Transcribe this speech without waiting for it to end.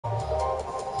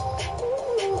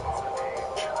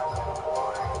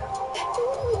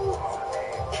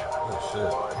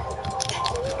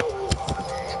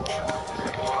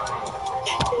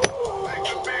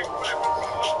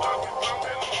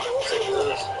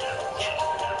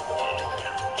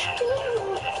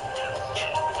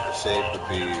shave the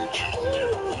beard.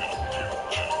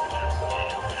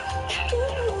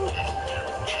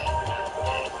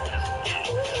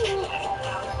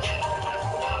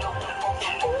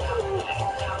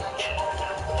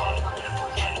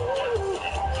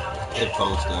 Hit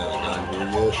post that I got here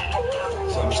yet.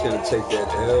 So I'm just gonna take that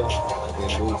L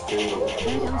and move forward.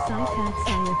 That outside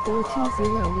Saiyan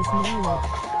 420 is now up.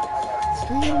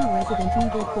 Streaming Resident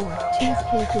Evil 4.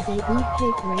 Cheesecake is a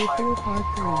beefcake Re4 Part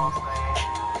 3.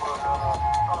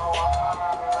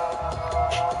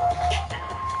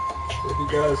 If you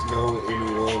guys know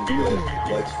anyone that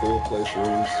likes full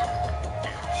playthroughs,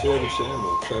 share the channel.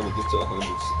 I'm trying to get to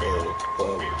 100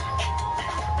 followers.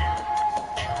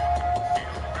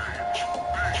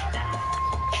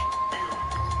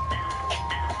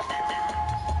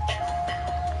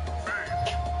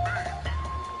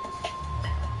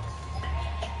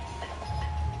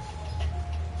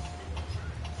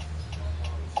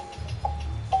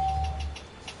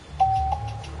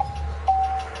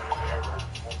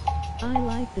 I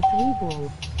like the 3-ball.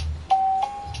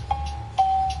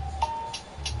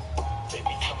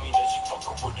 Baby, tell me that you fuck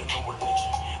up with a new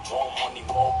religion. More money,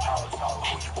 more power,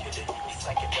 who you kidding? These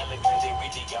psychedelics and they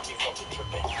really got me fucking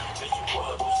tripping. Visual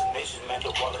hallucinations, man,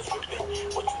 the wall is ripping.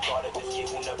 What you thought of this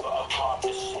kid who never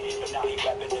accomplished shit? But now he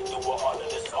rapping and doing all of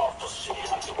this awful shit.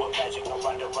 I'm doing magic, I'm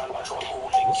running around like a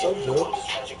hooligan. What's up, Joe? This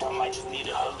magic, I might just need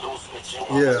a hallucinogen.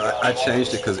 Yeah, I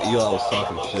changed it because Eli was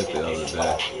talking shit the other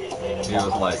day. He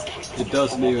was like, it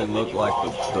doesn't even look like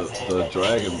the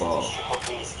Dragon Ball.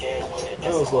 I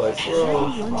was like, bro.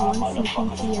 11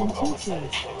 CPTN22.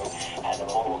 Had a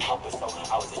moral compass, so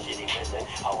I was a shitty villain.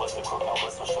 I was the crook, I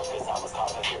was so sure cause I was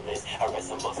confidentless. I read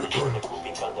some books and joined the group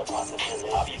because the possibility.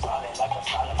 I be violent like a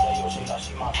silent player, she like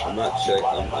she my I'm not checking,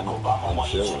 I'm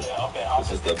chilling.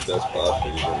 This is the best posture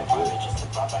you're gonna get.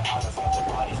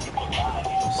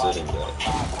 I'm sitting back.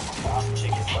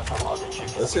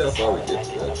 Let's see how far we get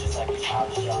today.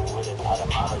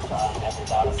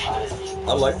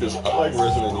 I like this, I like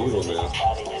Resident Evil, man.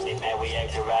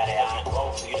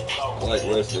 I like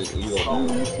Resident Evil,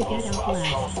 man. To get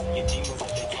Outlast.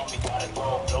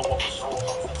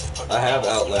 I have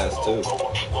Outlast too.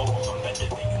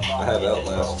 I have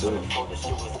Outlast too.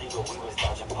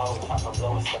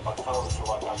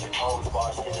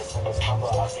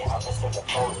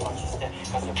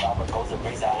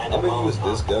 I'm gonna use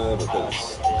this gun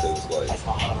because like,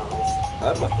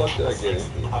 how the fuck did I get in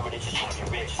here?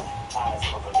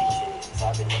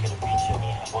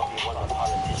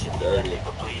 Dirty.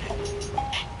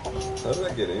 How did I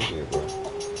get in here, bro?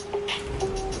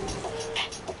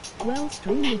 Well,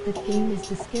 Stream with the King is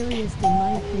the scariest in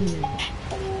my opinion.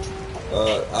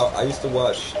 I used to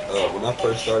watch, when I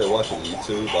first started watching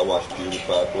YouTube, I watched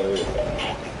PewDiePie play it.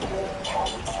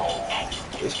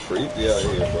 It's creepy out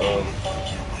here, bro.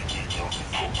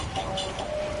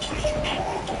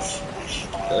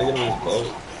 Can I get in this boat?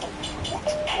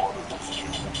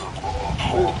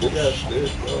 Look at this big ass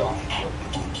fish, bro.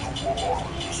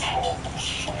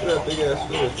 Look at that big ass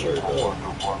fish, where'd it go?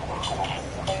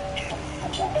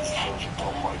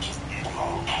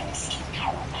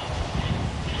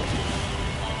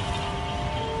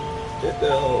 Get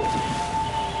that hole.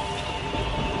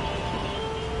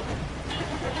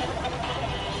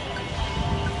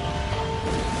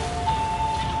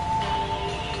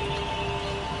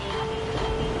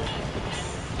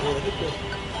 Yeah, get that.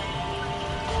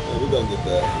 Yeah, we're gonna get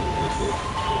that.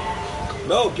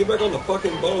 No, get back on the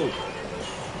fucking boat.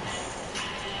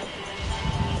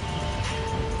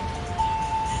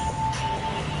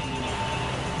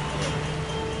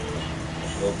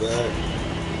 Go back.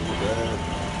 Go back.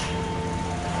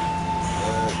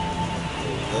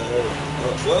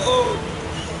 Whoa!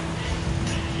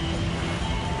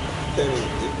 Can't even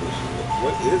get this shit.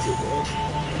 What is it, bro?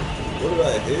 What did I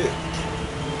hit?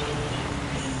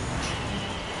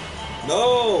 No!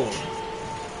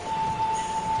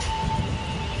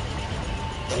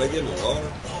 Did I get in the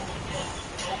water?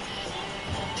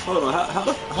 Hold on,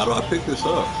 how do I pick this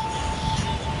up?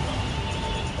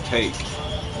 Take.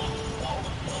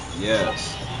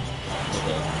 Yes.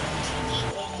 Okay.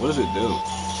 What does it do?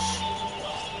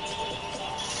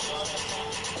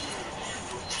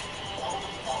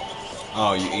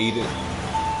 Oh, you eat it?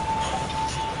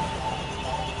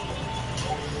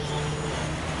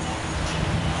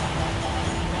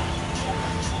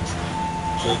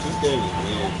 So this game is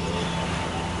weird, bro.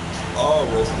 All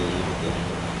Resident Evil games.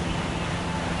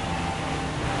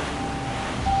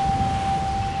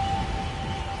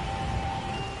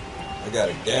 I got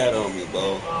a gat on me,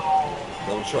 bro.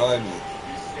 Don't try me.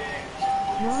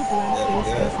 Raw blackface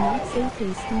does not say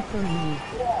tasty from me.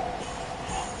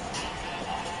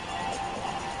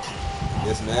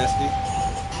 It's nasty.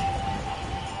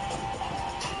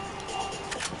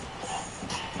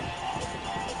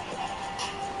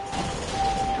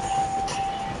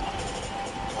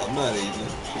 I'm not eating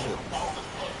it. Shit.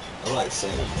 I like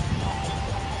salmon.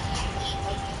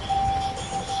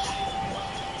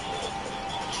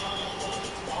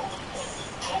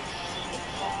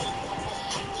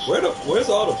 Where's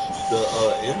all the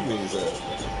enemies at?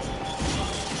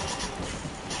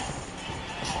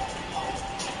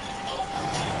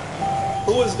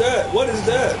 Who is that? What is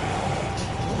that?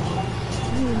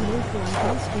 You look like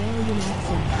Australian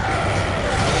accent.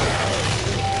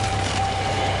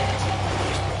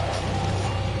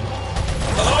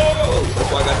 Oh! That's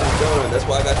why I got this gun. That's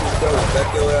why I got this gun. Back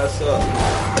your ass up.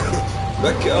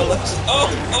 Back your ass up. Oh!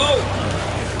 Oh!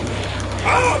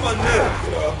 Ah, my neck!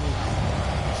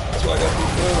 That's why I got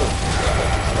this gun.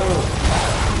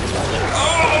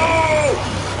 Oh!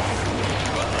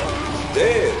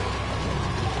 Dead.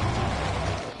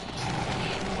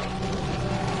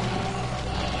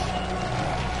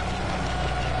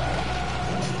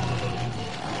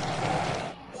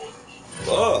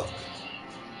 Fuck.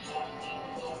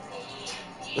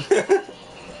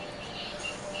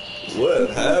 What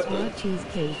happened? Hot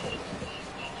cheesecake.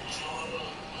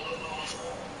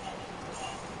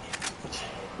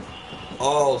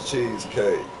 All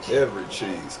cheesecake, every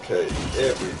cheesecake,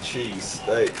 every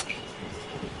cheesesteak.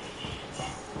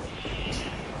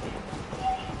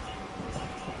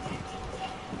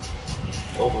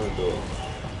 Open the door.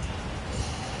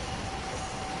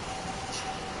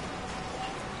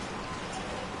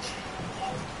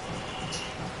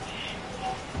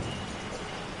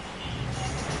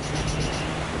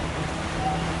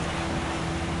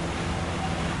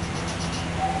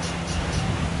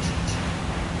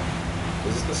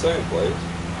 Is this the same place?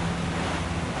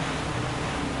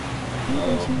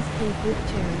 Vegan cheesecake with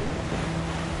cherry.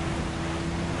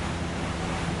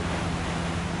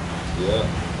 Yeah.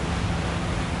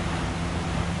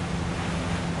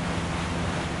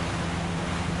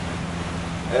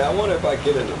 Hey, I wonder if I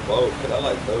get in the boat. Could I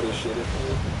like throw this shit in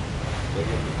here? Get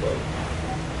in the boat.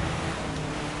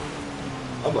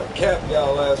 I'm gonna cap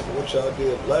y'all ass for what y'all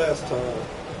did last time.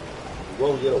 You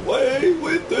won't get away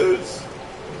with this.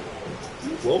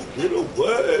 You won't get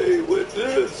away with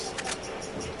this.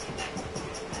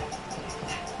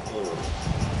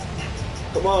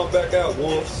 Come on back out,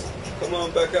 wolves. Come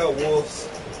on back out, wolves.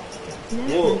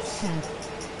 Wolves.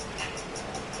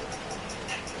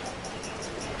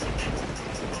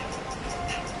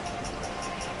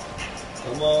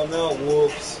 Come on now,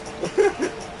 wolves.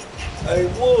 Hey,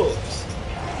 wolves.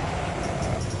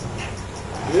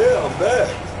 Yeah, I'm back.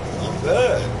 I'm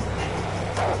back.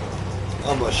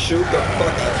 I'ma shoot the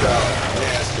fuck out y'all,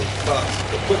 nasty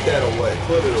fucks. Put that away.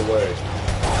 Put it away.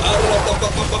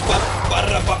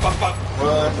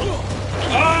 Run.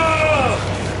 Ah!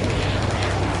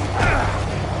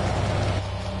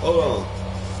 Hold on.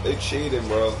 They cheating,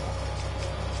 bro.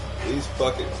 These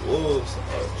fucking wolves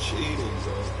are cheating,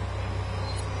 bro.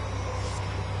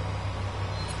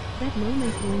 That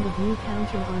moment when the view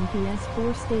counter on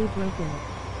PS4 stay broken.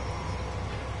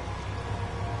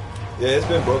 Yeah, it's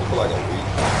been broken for like a week.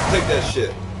 Take that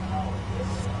shit.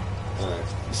 Alright.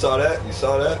 You saw that? You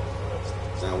saw that?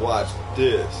 Now watch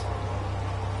this.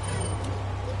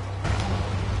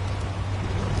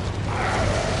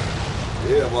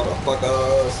 Yeah,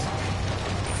 motherfuckers.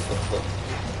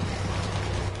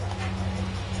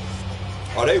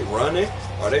 Are they running?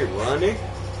 Are they running?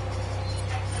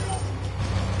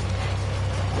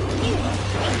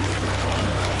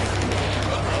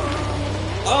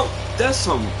 Oh, that's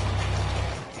some...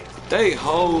 They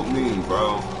hold me,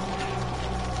 bro.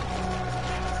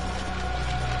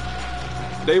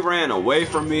 They ran away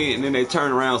from me and then they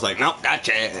turned around and was like, nope, got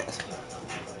your ass.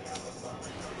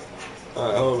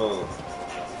 Alright, hold on.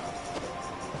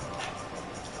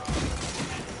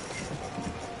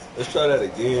 Let's try that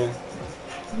again.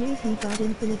 Here's he got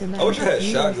infinite amount I wish I had of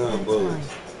shotgun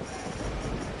bullets.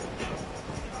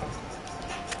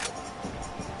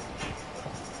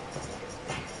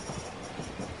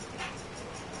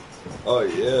 Oh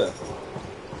yeah.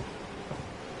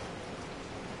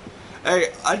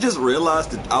 Hey, I just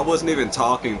realized that I wasn't even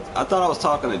talking. I thought I was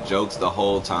talking to jokes the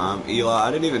whole time. Eli, I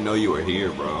didn't even know you were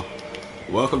here, bro.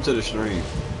 Welcome to the stream.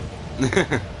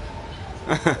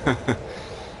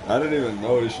 I didn't even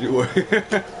notice you were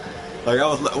here. Like I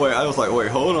was like, wait,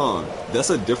 hold on.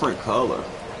 That's a different color.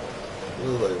 I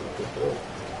was like, what the hell?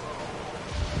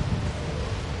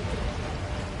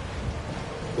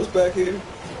 What's back here?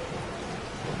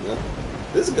 No.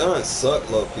 This gun suck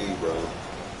low key, bro.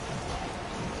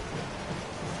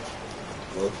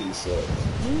 Low key sucks.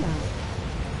 Yeah.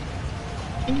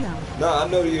 Enough. Nah, I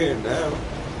know you're here now.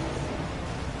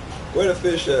 Where the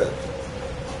fish at?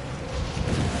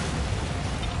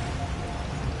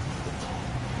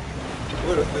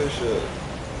 Where the fish at?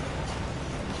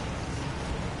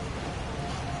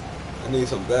 I need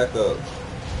some backup.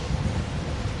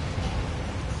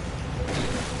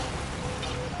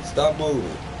 Stop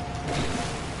moving.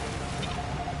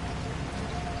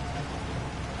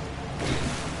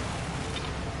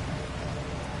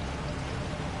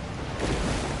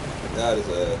 Got his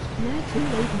ass. Not too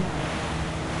late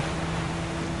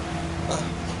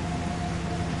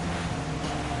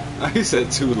now. He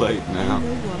said too late now.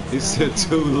 He said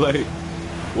too late.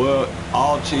 Well,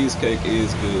 all cheesecake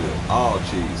is good. All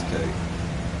cheesecake.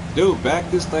 Dude, back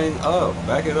this thing up.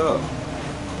 Back it up.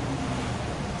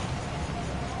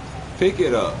 Pick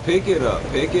it up. Pick it up.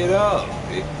 Pick it up.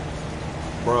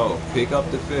 Bro, pick up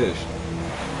the fish.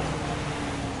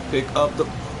 Pick up the...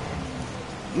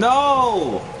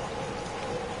 No!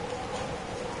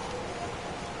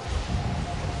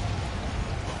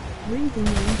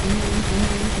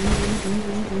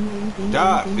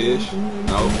 Die, fish.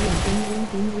 No.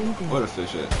 Where the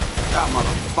fish at? Die,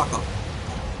 motherfucker.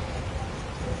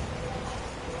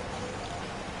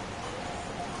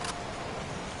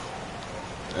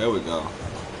 There we go.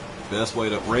 Best way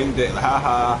to ring that. Ha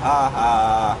ha ha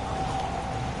ha.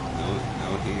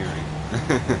 No hearing.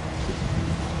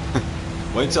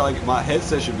 Wait till my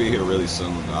headset should be here really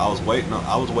soon. I was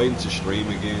waiting to stream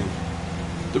again.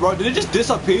 Bro, did it just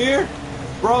disappear?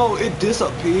 Bro, it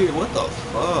disappeared. What the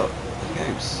fuck? This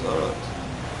game sucks.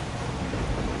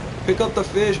 Pick up the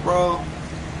fish, bro.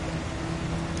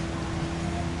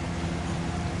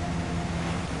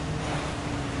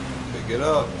 Pick it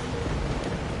up.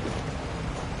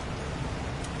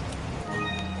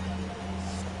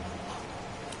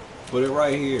 Put it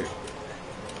right here.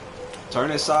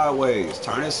 Turn it sideways.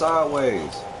 Turn it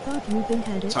sideways. Thought you been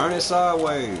had it. Turn it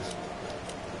sideways.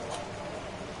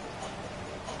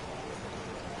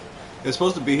 It's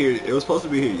supposed to be here. It was supposed to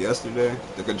be here yesterday.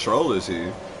 The controller's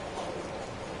here.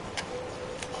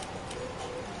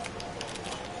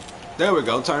 There we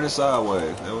go. Turn it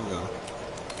sideways. There we go.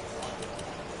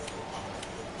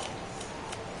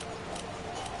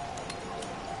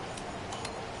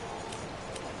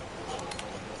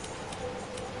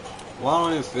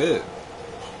 Why don't it fit?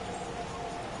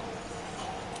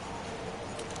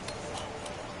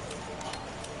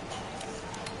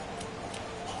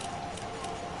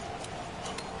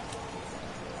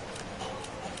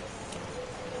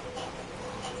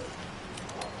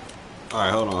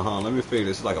 Alright, hold on. Let me figure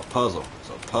this. It's like a puzzle. It's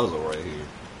a puzzle right here.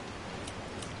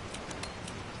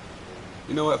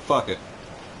 You know what? Fuck it.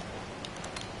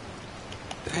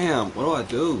 Damn, what do I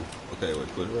do? Okay, wait,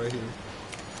 put it right here.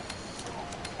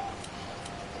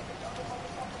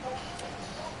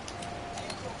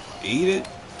 Eat it?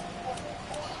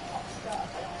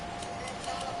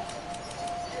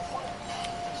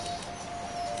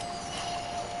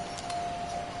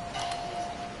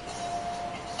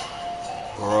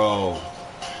 Bro.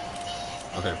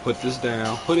 Okay, put this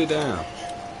down. Put it down.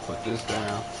 Put this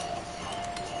down.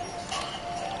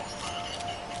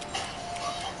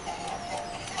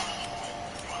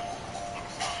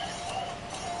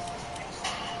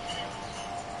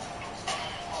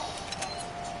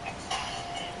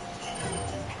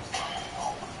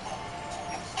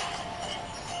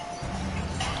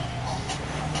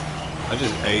 I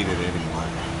just ate it anyway.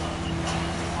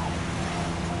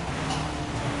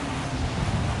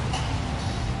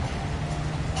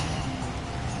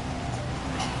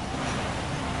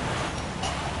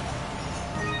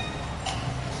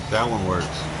 That one works.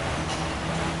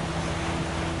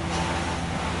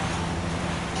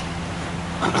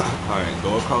 Alright,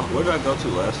 go across. Where did I go to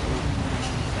last time?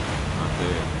 Not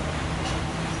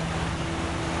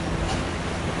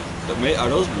there. Are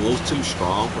those wolves too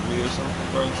strong for me or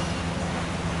something, bro?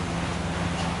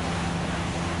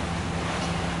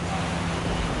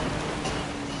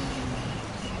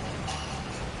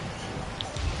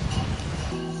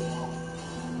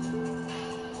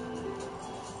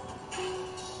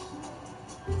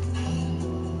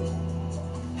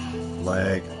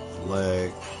 Leg.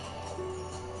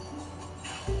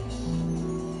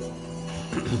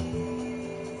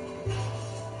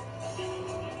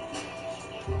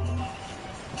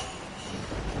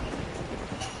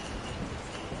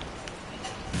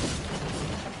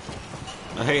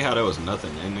 I hate how there was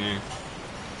nothing in there.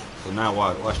 So now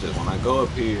watch this. When I go up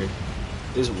here,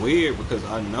 it's weird because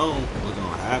I know what's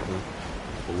gonna happen.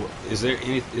 But is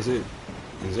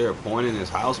there a point in this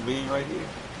house being right here?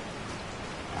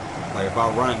 Like if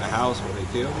I run in the house, will they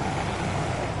kill me?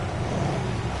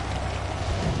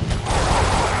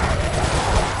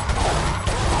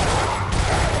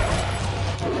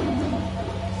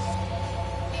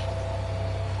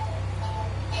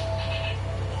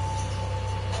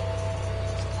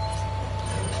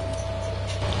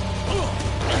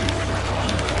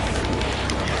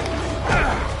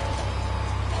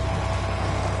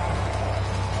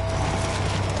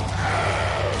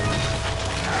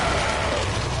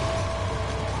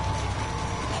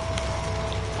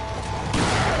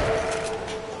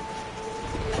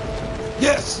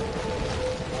 Yes!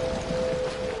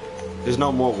 There's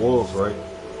no more wolves, right?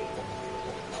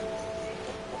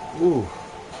 Ooh.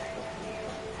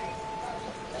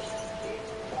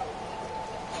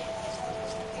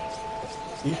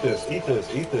 Eat this, eat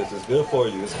this, eat this. It's good for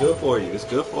you. It's good for you. It's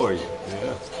good for you.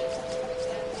 Yeah.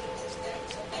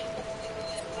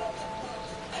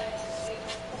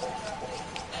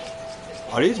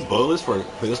 Are these bullets for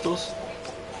pistols?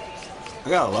 I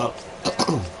got a lot.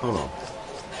 Hold on.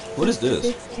 What is this?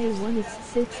 6K1, it's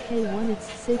 6K1, it's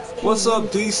 6K1. What's up,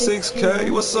 D6K?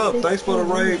 What's up? Thanks for the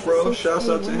raid, bro. Shouts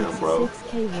out to him, bro.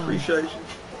 6K1. Appreciate you.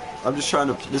 I'm just trying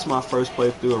to. This is my first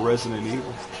playthrough of Resident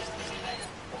Evil.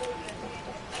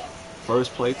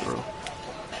 First playthrough.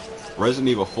 Resident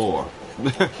Evil 4.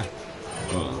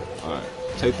 Alright.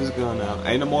 Take this gun out.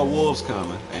 Ain't no more wolves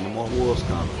coming. Ain't no more wolves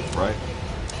coming, right?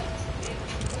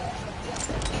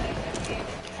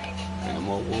 Ain't no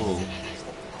more wolves.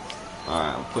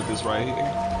 Alright, I'll put this right here.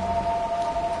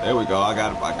 There we go. I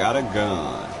got a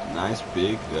gun. Nice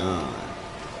big gun.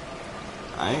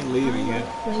 I ain't leaving yet.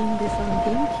 Playing this on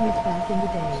GameCube back in the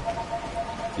day.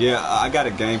 Yeah, I got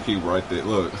a GameCube right there.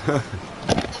 Look.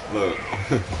 Look.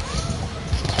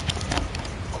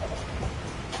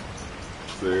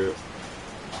 See it?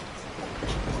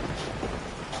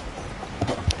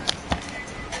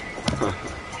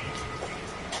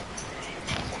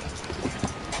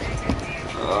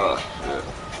 Oh, shit.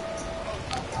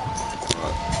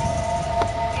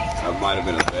 That might have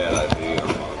been a bad idea.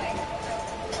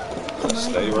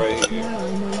 Stay right here. Now I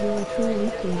know you're a truly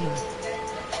gamer.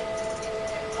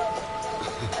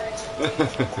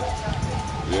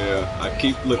 Yeah, I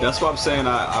keep look. That's what I'm saying.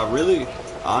 I really,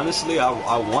 honestly,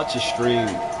 I want to stream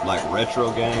like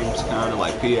retro games, kind of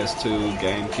like PS2,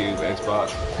 GameCube,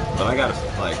 Xbox. But I gotta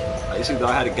like, it's either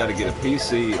I gotta get a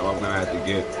PC or I'm gonna have to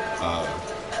get.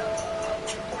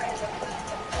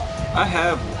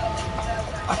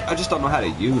 I just don't know how to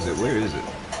use it. Where is it?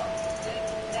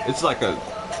 It's like a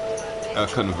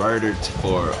converter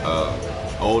for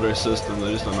older systems.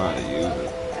 I just don't know how to use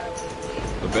it.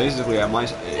 But basically, I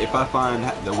might, if I find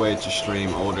the way to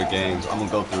stream older games, I'm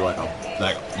gonna go through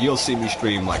like you'll see me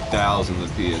stream like thousands of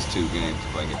PS2 games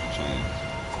if I get the chance.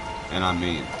 And I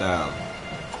mean thousands.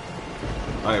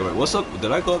 Alright, wait, what's up?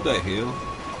 Did I go up that hill?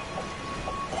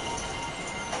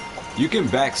 You can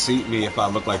backseat me if I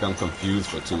look like I'm confused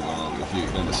for too long, if you're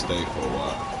gonna stay for a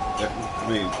while. I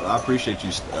mean, I appreciate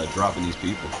you dropping these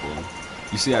people for me.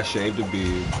 You see I shaved a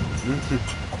beard.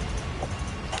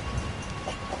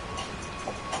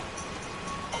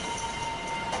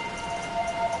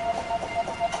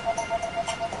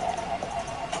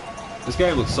 This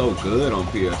game looks so good on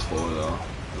PS4 though.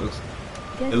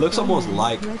 It looks almost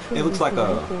like it looks like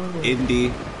a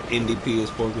indie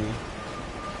PS4 game.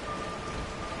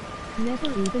 Never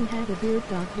even had a beard.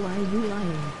 Why are you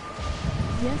lying?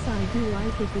 Yes, I do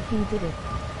like it if he did it.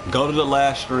 Go to the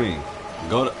last stream.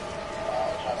 Go to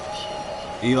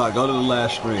Eli. Go to the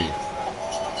last stream.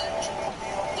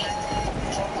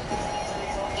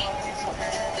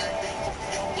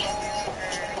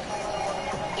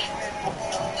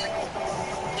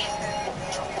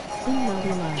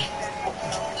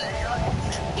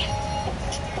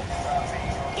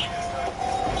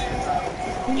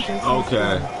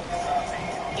 Okay.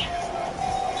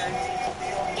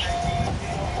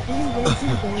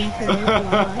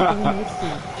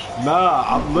 Nah,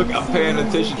 I'm paying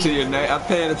attention to your name. I'm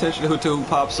paying attention to who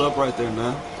pops up right there,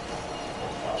 man.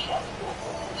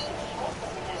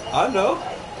 I know.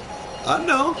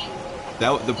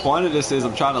 The point of this is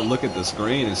I'm trying to look at the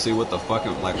screen and see what the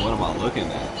fucking, like, what am I looking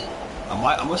at? I'm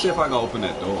gonna see if I can open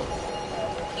that door.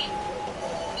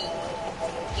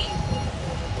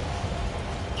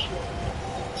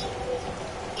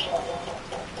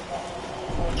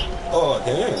 Oh,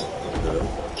 damn. Okay.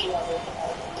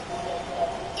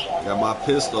 Got my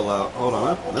pistol out. Hold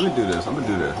on. Let me do this. I'm gonna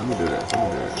do this.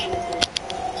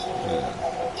 Yeah.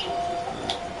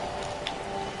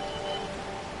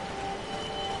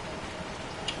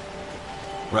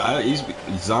 Right,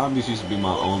 zombies used to be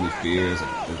my only fear as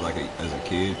a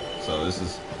kid. So this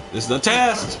is a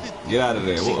test. Get out of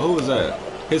there. Who was that?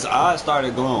 His eyes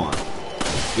started glowing.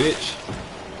 Bitch.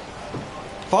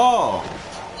 Fall.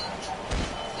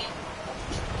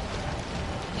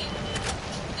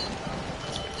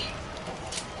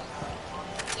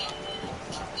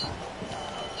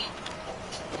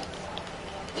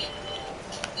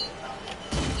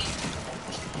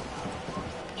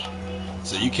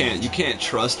 So you can't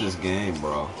trust this game,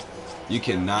 bro. You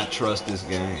cannot trust this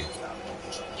game.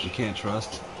 You can't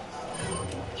trust it.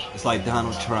 It's like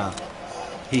Donald Trump.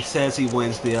 He says he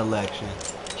wins the election.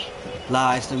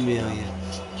 Lies to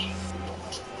millions.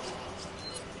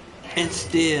 And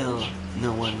still,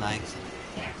 no one likes it.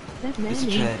 That man It's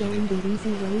ain't tragic. going the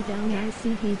easy way down. I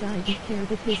see he died. He cared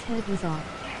that his head was off.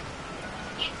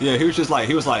 Yeah, he was like.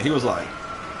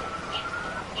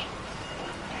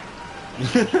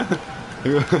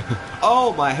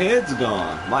 Oh, my head's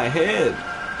gone. My head.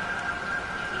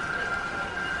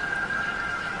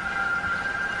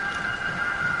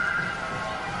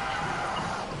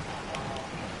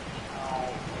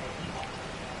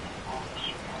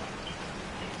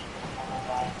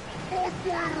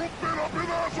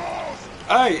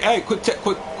 Hey, quit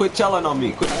telling on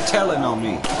me. Quit telling on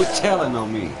me. Quit telling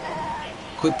on me.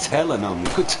 Quit telling on me.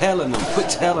 Quit telling on me. Quit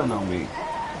telling on me.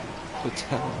 Quit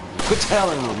telling on me. Quit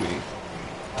telling on me.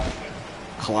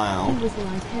 Clown. He was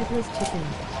like headless chicken.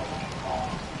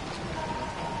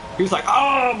 He was like,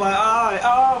 oh, my eye.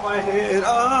 Oh, my head.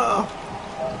 Oh.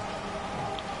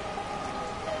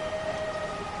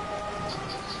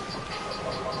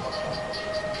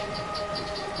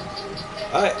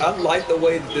 I like the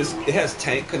way that it has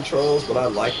tank controls, but I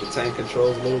like the tank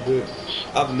controls a little bit.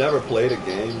 I've never played a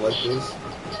game like this,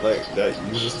 like that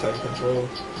uses tank control.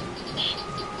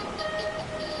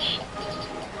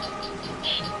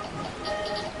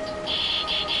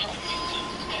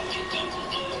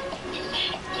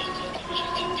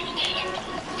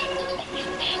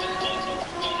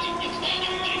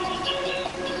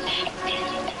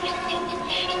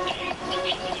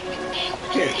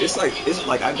 It's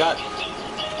like I got.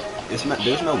 It's not.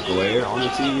 There's no glare on the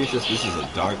TV. It's just this is a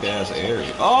dark ass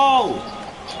area. Oh,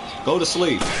 go to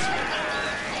sleep.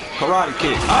 Karate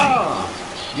kick. Ah,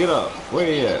 get up. Where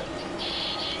he at?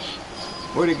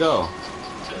 Where'd he go?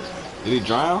 Did he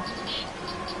drown?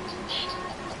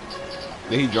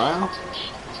 Did he drown?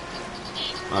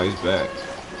 Oh, he's back.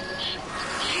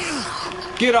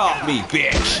 Get off me,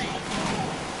 bitch!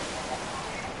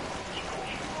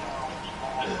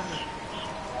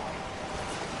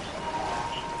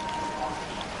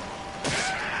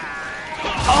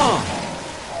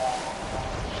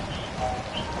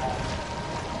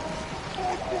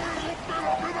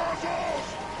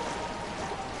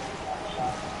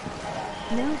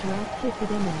 Now drop kick it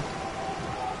in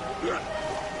there.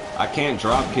 I can't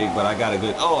drop kick, but I got a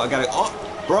good. Oh, I got it. Oh,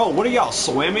 bro, what are y'all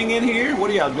swimming in here?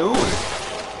 What are y'all doing?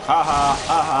 Ha ha,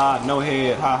 ha ha, no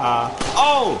head, ha ha.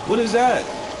 Oh, what is that?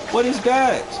 What is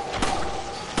that?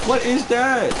 What is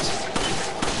that?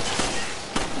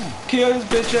 Kill his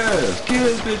bitch ass. Kill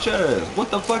his bitch ass. What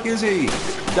the fuck is he?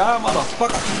 Die,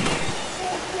 motherfucker.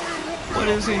 What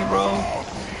is he, bro?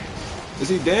 Is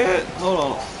he dead? Hold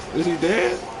on. Is he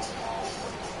dead?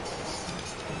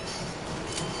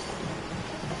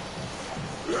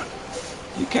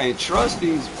 You can't trust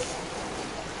these.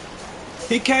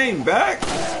 He came back?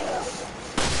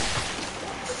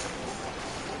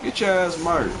 Get your ass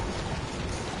murdered.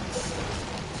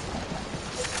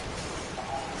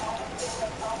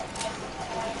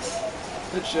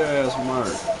 Get your ass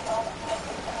murdered.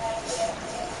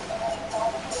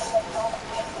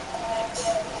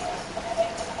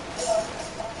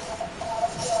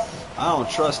 I don't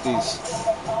trust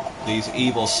these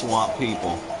evil swamp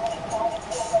people.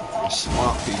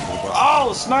 Swamp people, bro.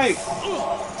 Oh, snake!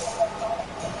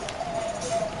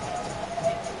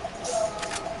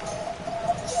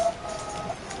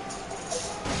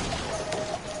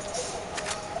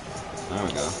 There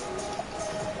we go.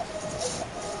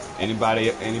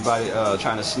 Anybody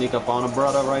trying to sneak up on a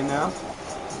brother right now?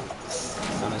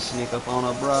 Trying to sneak up on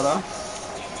a brother?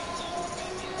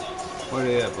 Where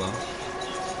they at, bro?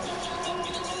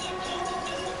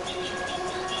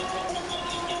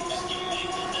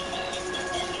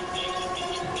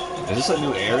 Is this a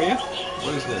new area?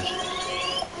 What is this?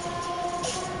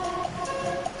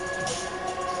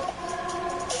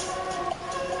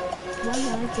 Why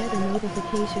I get a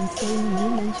notification saying you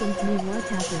mentioned me? What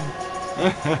happened?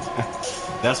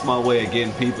 That's my way of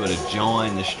getting people to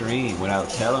join the stream without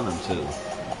telling them to.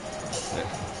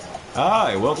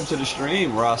 Hi, welcome to the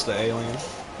stream, Rasta Alien.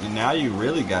 And now you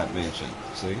really got mentioned.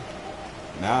 See?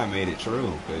 Now I made it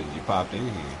true because you popped in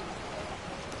here.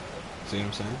 See what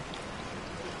I'm saying?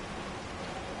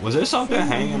 Was there something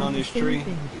hanging on this tree?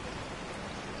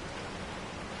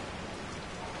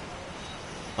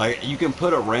 Like, you can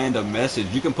put a random message.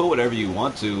 You can put whatever you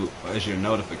want to as your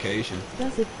notification.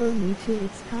 Does it for me too?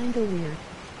 It's kinda weird.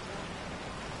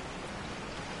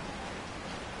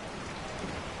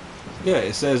 Yeah,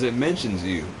 it says it mentions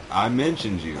you. I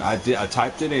mentioned you. I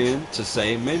typed it in to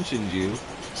say mentioned you,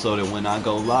 so that when I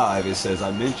go live, it says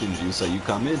I mentioned you, so you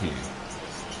come in here.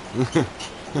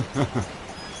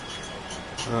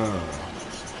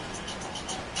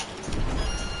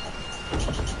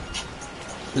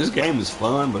 This game is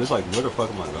fun, but it's like, where the fuck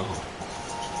am I going?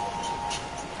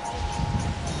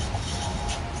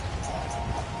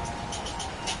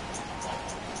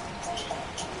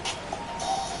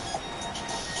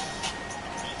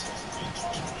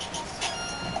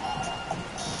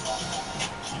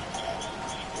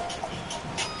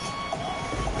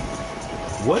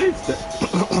 What is that?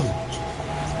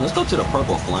 Let's go to the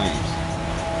purple flames.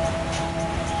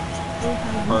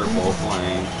 Purple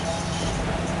flame.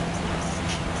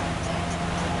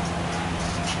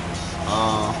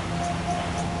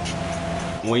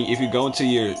 If you go into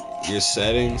your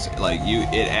settings, like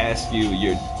it asks you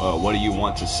your what do you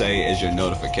want to say as your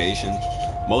notification.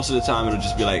 Most of the time it'll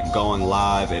just be like going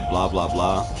live at blah blah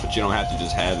blah, but you don't have to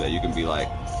just have that. You can be like,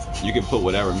 you can put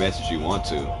whatever message you want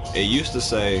to. It used to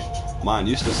say, mine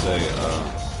used to say,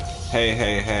 hey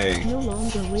hey hey, No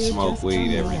longer we're smoke just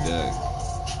weed every unaware. day.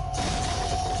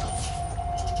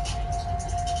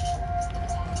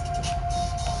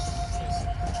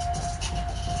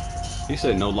 He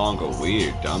said no longer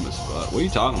weird, dumb as fuck. What are you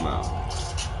talking about?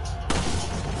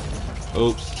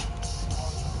 Oops.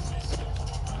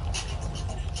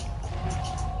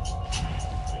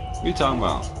 What are you talking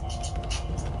about?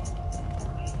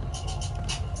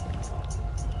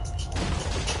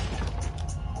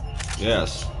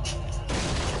 Yes.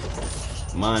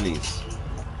 Monies.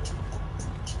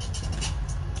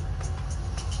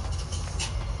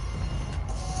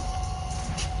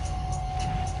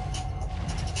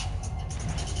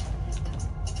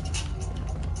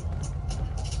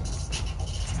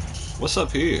 What's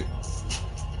up here?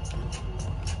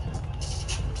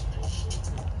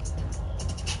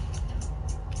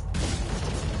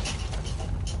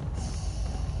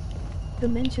 The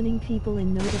mentioning people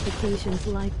in notifications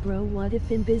like, bro, what if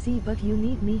I'm busy but you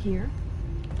need me here?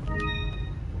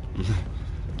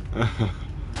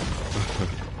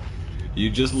 You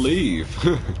just leave.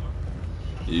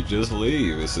 You just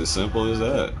leave. It's as simple as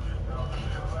that.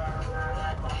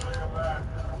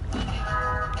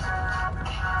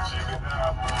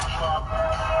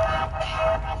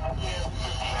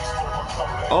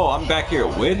 Oh, I'm back here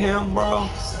with him, bro?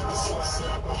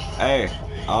 Hey,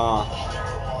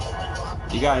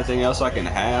 you got anything else I can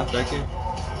have back here?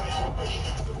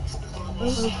 Oh,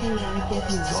 okay, I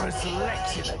get you. Got a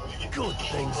selection of good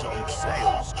things on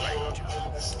sale, stranger.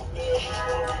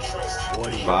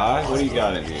 What do you Bye? What do you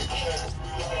got in here?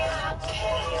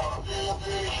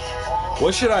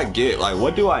 What should I get? Like,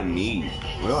 what do I need?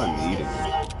 What do I need in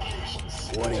here?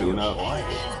 What are you Tune-up? buying?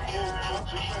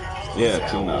 Yeah,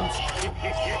 tune-up.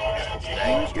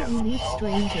 Here's what you need,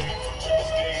 stranger.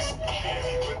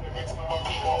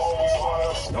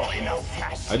 Not enough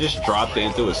cash. I just dropped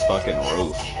in through his fucking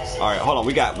roof. Alright, hold on.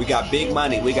 We got big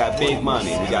money. We got big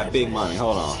money. We got big money.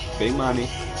 Hold on. Big money.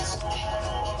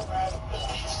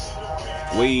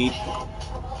 Weed.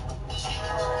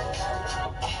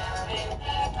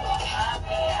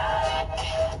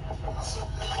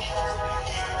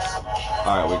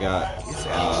 Alright, we got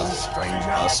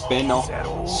spinal,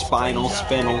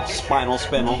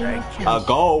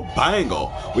 gold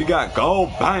bangle. We got gold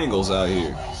bangles out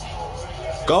here.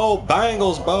 Gold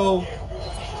bangles, Bo.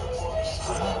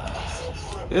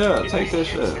 Yeah, take this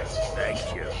shit.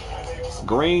 Thank you.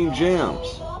 Green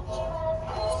gems.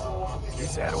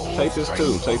 Is that all? Take this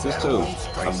too. Take this too.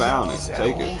 I found it.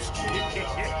 Take it.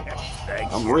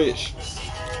 Thank I'm you. rich.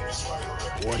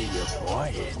 What are you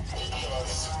buying?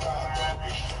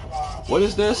 What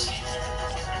is this?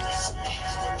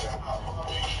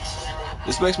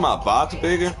 This makes my box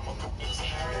bigger.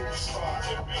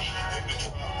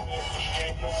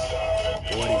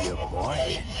 What are you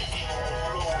buying?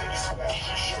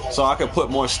 So I can put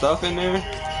more stuff in there?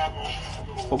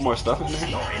 Put more stuff in there?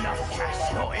 Not enough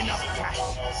cash. Not enough cash.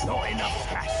 Not enough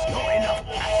cash. Not enough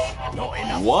cash. Not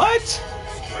enough. What?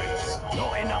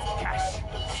 Not enough cash.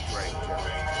 Stranger.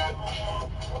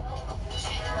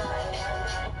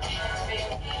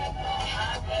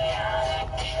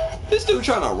 This dude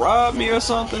trying to rob me or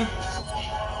something? Is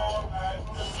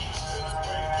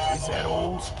that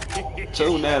all?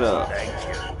 Tune that up. Thank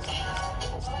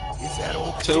you. Is that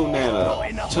all? Tune that Not up.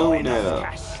 enough. Tune Not that enough up.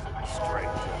 cash. Stranger.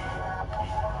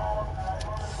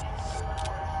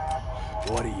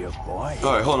 What are you buying?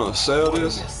 Alright, hold on. Sell What are you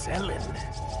this? selling?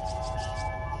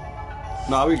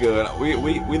 Nah, we good.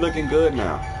 We looking good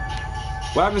now.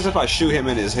 What happens if I shoot him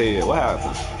in his head? What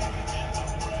happens?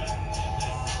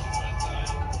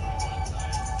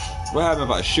 What happens if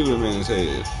I shoot him in his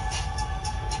head?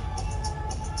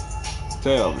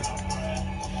 Tell me.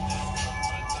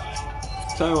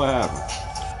 Tell me what happened.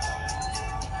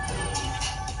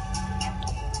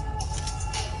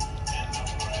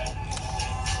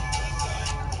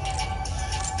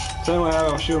 Tell me what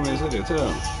happened if I shoot him in his head. Tell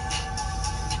me.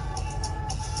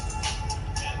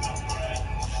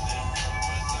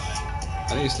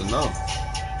 I need to know.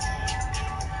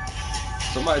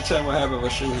 Somebody tell me what happened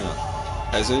if I shoot him.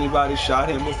 Has anybody shot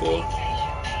him before?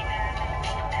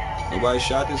 Nobody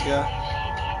shot this guy?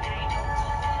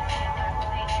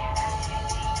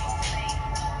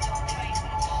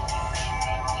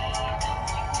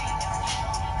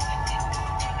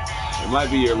 It might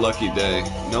be your lucky day.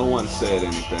 No one said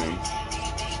anything.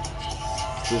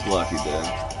 It's his lucky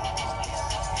day.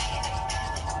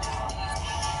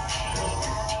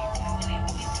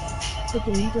 The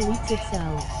game deletes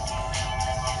itself.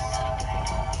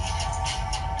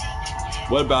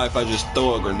 What about if I just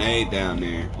throw a grenade down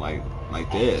there, like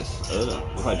this?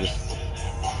 What if I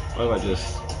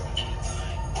just,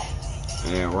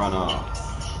 and then run off?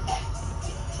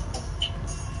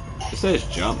 It says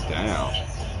jump down.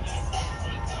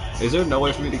 Is there no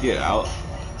way for me to get out?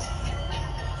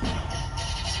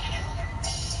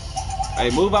 Hey,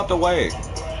 move out the way.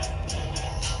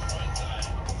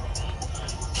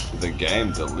 The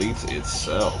game deletes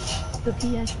itself. The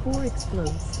PS4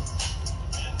 explodes.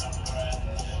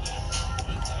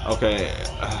 Okay,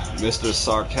 Mr.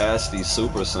 Sarcastic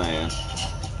Super Saiyan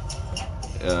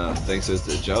thinks it's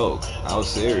a joke. I was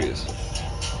serious.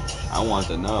 I want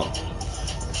to know.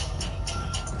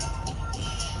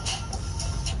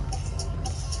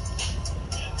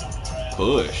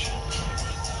 Push.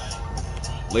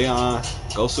 Leon,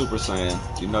 go Super Saiyan.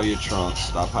 You know your trunks.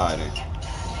 Stop hiding.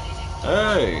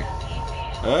 Hey!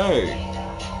 Hey!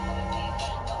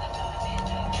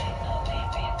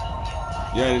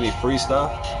 You had any free stuff?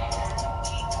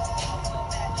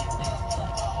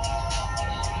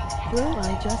 Bro,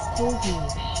 I just told you.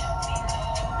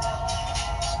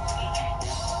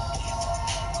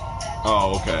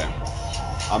 Oh, okay.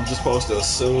 I'm just supposed to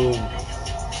assume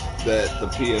that the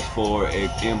PS4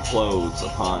 it implodes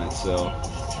upon itself.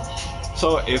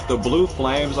 So if the blue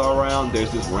flames are around,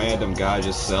 there's this random guy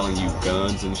just selling you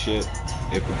guns and shit.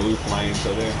 If the blue flames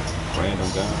are there, random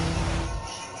guns.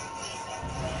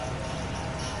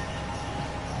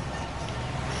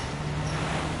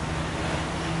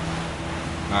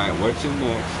 Alright, where to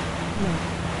next?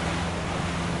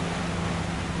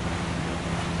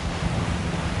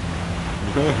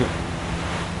 No.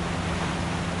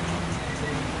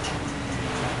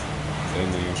 In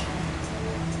there.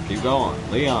 Keep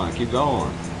going. Leon, keep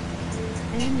going.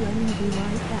 And let me be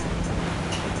right back.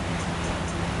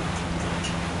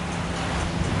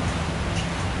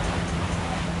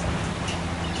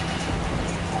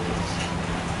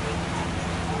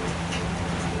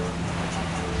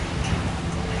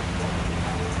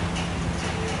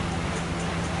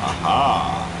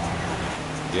 Aha.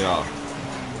 Yeah.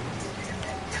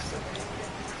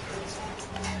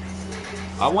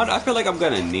 I feel like I'm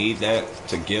gonna need that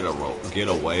to get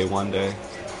away one day.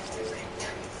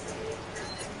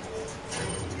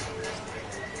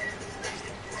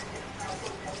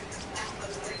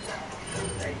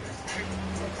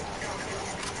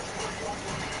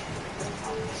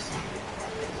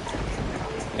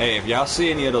 Hey, if y'all see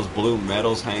any of those blue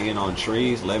metals hanging on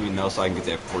trees, let me know so I can get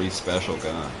that free special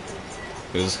gun.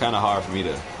 Cause it's kind of hard for me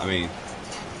to. I mean,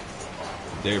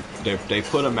 they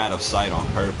put them out of sight on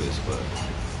purpose, but.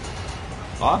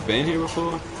 Oh, I've been here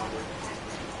before.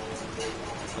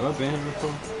 Have I been here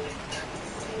before?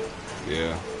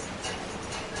 Yeah.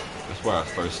 That's where I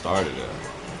first started at.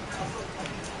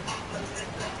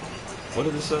 What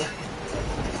did it say?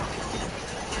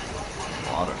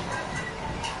 Water.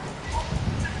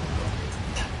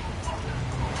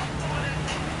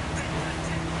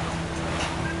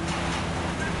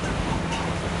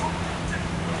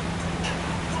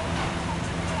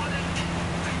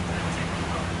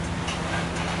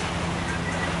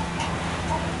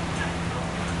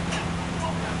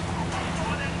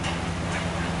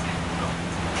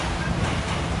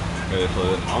 Okay, so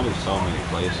there's only so many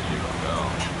places you can go.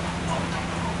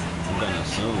 I'm gonna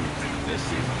assume this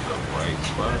is the right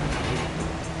spot.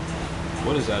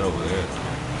 What is that over there?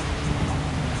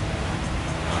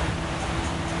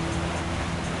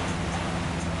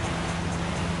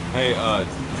 Hey,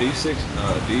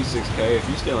 D6K, if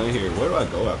you're still in here, where do I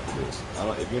go after this?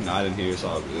 If you're not in here, it's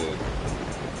all good.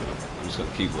 I'm just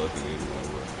gonna keep looking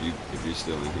anyway. If you're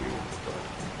still in here,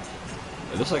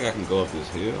 it looks like I can go up this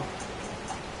hill.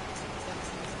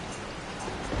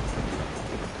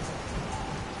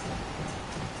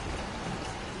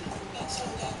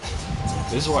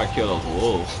 This is where I kill those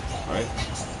wolves, right?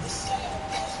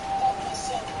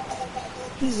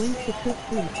 He went to cook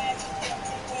food.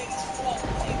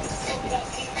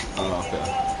 Oh, okay.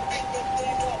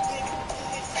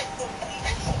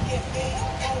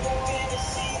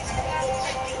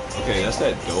 Okay, that's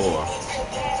that door.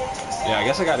 Yeah, I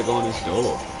guess I gotta go in this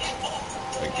door.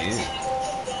 Again.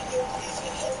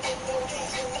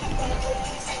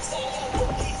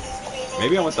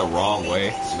 Maybe I went the wrong way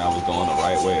and I was going the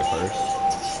right way at first.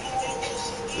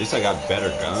 At least I got better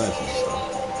guns and stuff.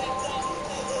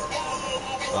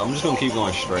 I'm just gonna keep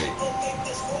going straight.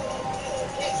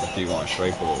 Keep going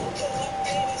straight forward.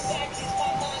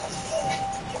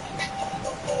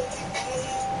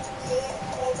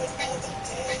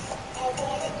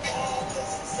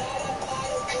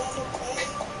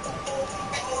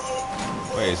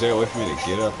 Wait, is there a way for me to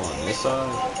get up on this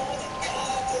side?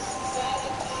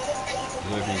 Is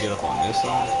there a way for me to get up on this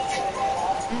side?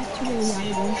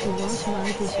 Actually, I want to wash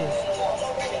my dishes.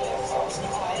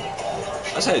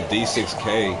 I said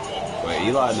D6K, but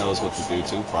Eli knows what to do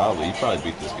too, probably. He probably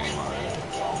beat this game already.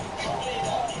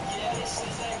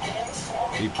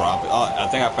 He probably... Oh, I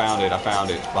think I found it. I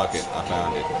found it. Fuck it. I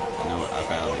found it. I know it. I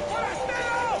found it.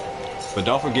 But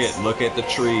don't forget, look at the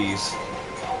trees.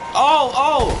 Oh!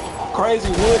 Oh! Crazy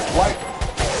wood. White...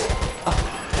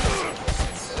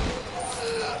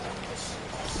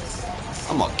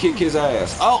 I'm gonna kick his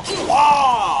ass. Oh!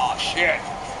 Oh! Shit!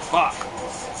 Fuck.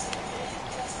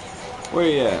 Where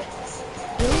you at?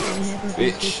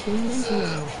 Bitch.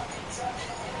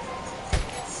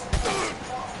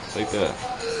 Take that.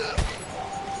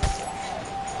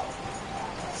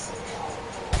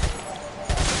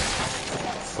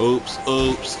 Oops,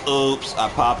 oops, oops. I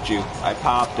popped you. I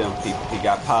popped him. He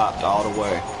got popped all the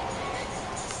way.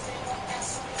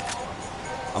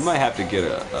 I might have to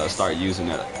get start using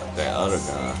that other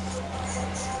gun.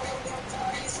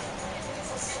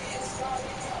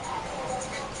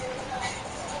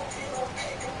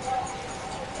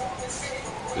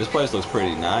 This place looks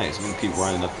pretty nice. I'm gonna keep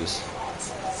running up this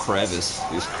crevice,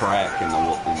 this crack in the.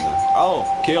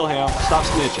 Oh, kill him! Stop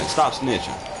snitching! Stop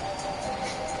snitching!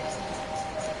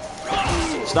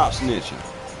 Stop snitching!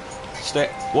 Stay.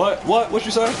 What? What? What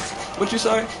you say? What you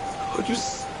say? What you?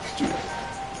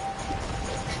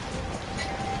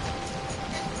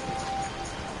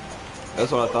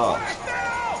 That's what I thought.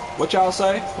 What y'all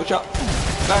say? What y'all?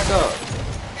 Back up.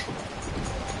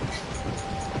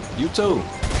 You too.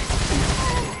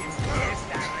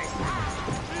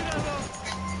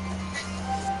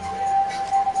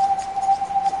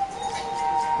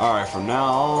 Alright, from now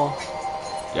on,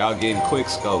 y'all getting quick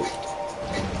scoped.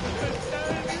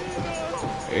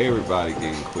 Everybody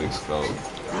getting quick scoped.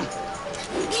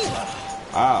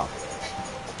 Wow.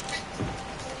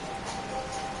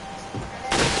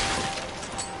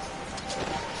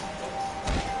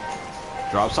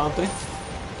 Drop something?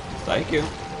 Thank you.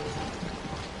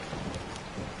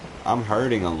 I'm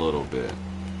hurting a little bit.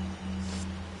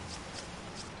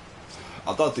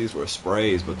 I thought these were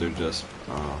sprays, but they're just...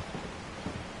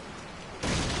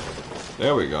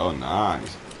 There we go,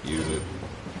 nice. Use it.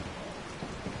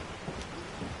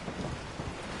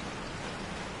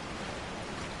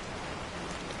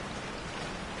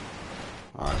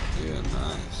 Alright, yeah,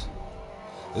 nice.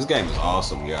 This game is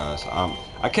awesome, guys.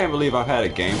 I can't believe I've had a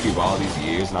GameCube all these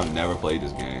years and I've never played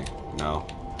this game. No.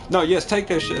 No, yes, take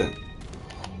that shit.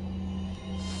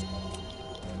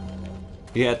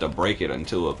 He had to break it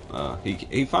into a...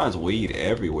 he finds weed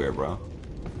everywhere, bro.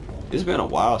 It's been a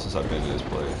while since I've been to this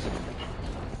place.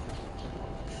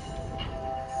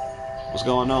 What's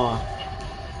going on?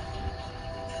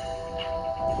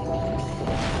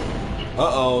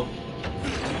 Uh-oh.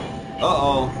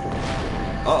 Uh-oh.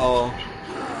 Uh-oh.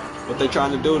 What they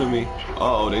trying to do to me?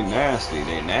 Uh-oh, they nasty.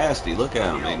 They nasty. Look at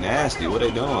them. They nasty. What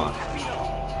they doing?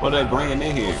 What are they bringing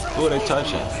in here? Who are they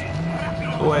touching?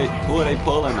 Who are they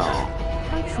pulling on?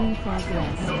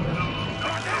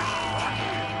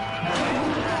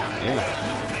 Yeah.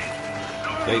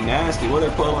 They nasty. What are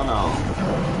they pulling on?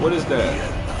 What is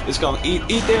that? It's gonna eat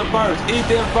them first, eat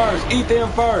them first, eat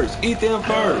them first, eat them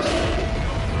first.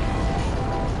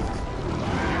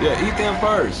 Yeah, eat them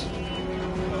first.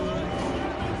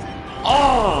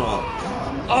 Oh!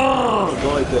 Oh!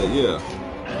 Go like that, yeah.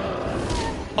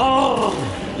 Oh!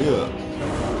 Yeah.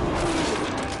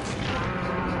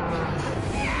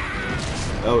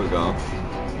 There we go.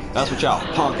 That's what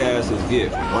y'all punk asses get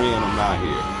for bringing them out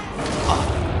here.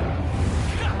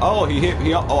 Oh, he hit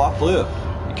me. Oh, I flipped.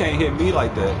 You can't hit me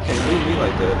like that. Can't do me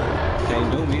like that.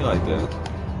 Can't do me like that.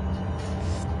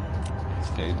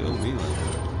 Can't do me like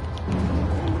that.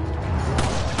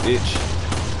 Bitch.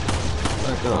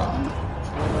 Back up.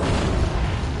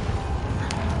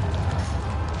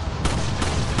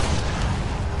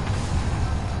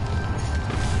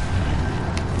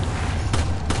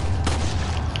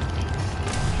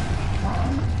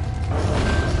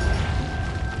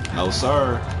 No,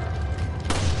 sir.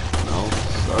 No,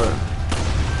 sir.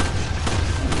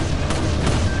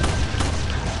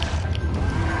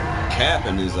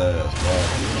 Capping his ass, bro.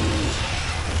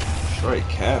 Straight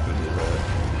capping his ass.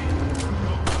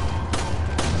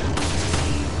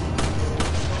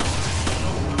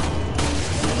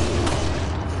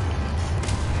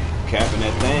 Capping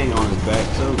that thing on his back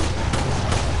too.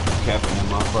 Capping that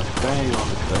motherfucking thing on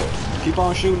his back. Keep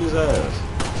on shooting his ass.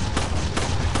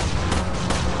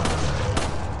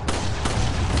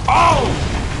 Oh!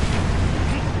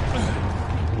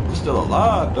 He's still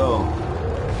alive though.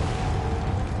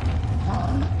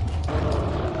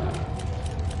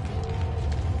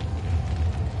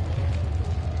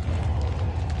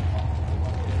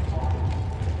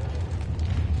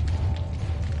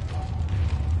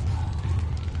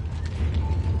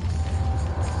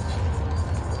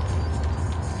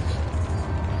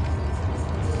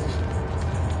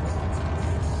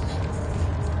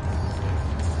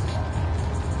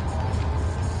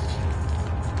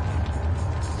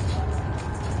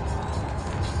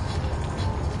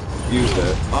 Use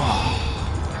that. Oh.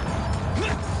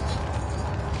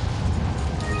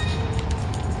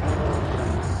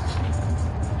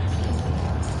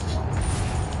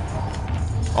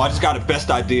 Oh, I just got a best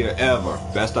idea ever.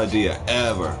 Best idea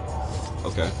ever.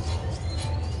 Okay.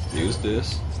 Use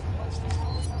this.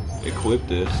 Equip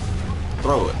this.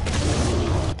 Throw it.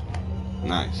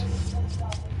 Nice.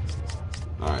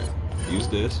 Alright. Use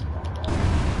this.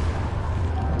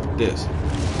 This.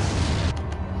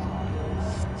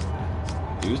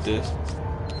 Use this.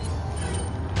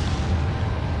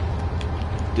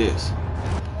 This.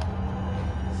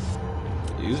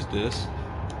 Use this.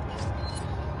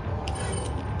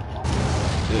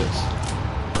 This.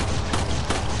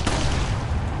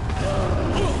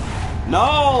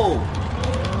 No!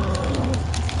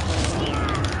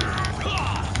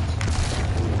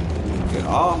 Get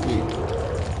off me.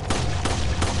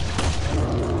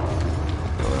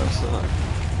 Yo, that sucks.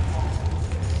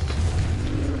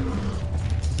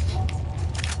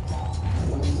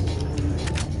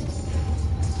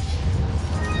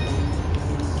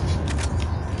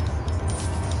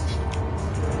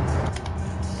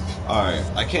 Alright,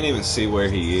 I can't even see where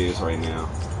he is right now.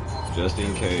 Just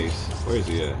in case. Where is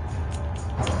he at?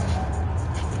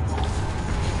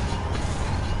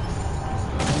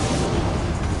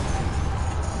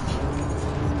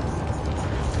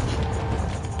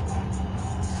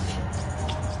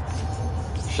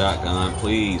 Shotgun,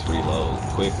 please reload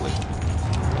quickly.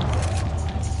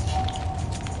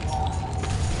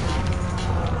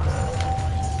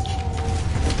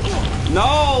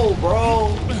 No,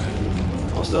 bro!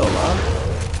 I'm still alive.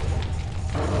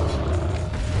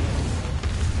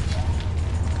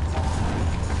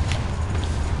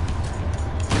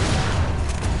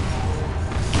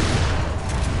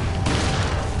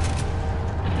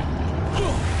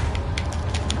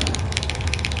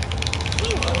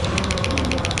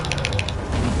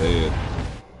 Dead.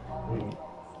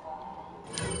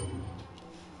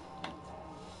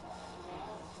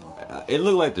 It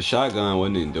looked like the shotgun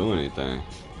wasn't even doing anything.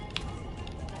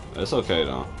 That's okay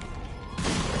though.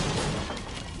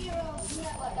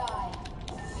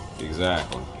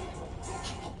 Exactly.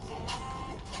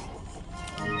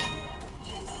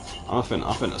 I'm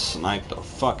finna snipe the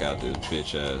fuck out this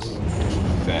bitch ass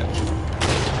fat.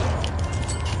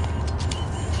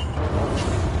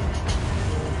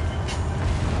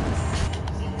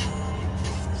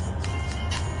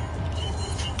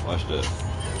 Watch this.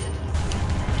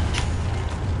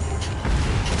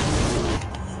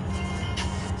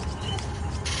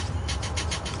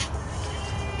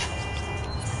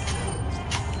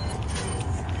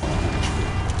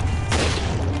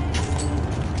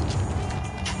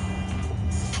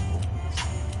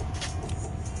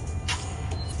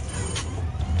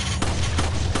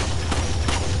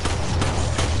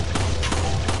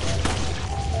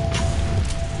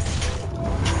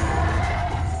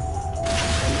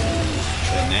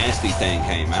 Nasty thing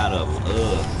came out of him.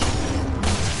 Ugh.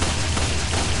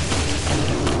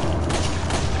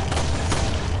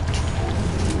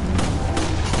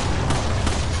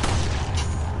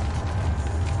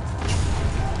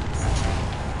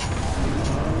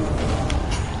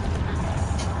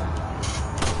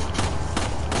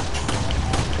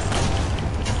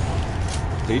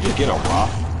 Did he just get a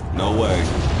rock? No way.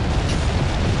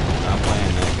 Not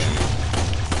playing that game.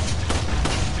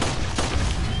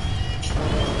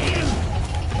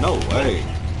 No way.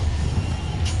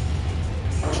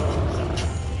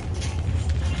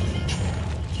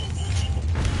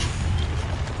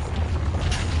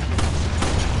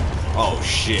 Oh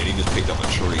shit, he just picked up a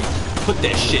tree. Put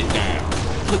that shit down.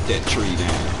 Put that tree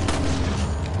down.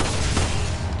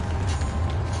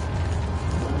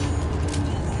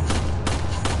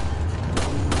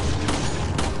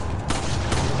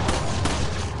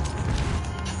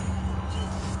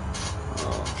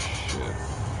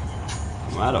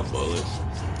 I'm out of bullets.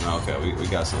 Okay, we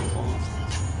got something for him.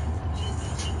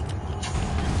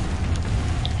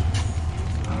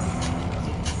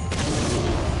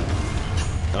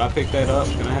 Can I pick that up?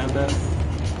 Can I have that?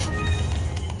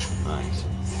 Nice.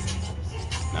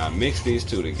 Now mix these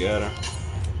two together.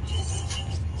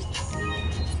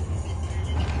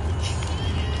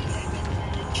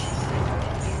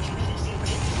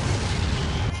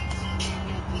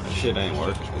 That shit ain't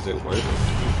working. Is it working?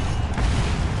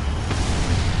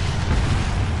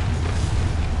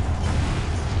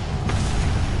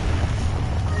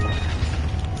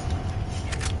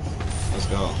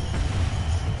 Go.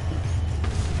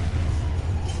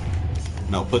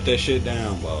 No, put that shit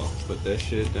down, bro. Put that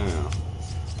shit down.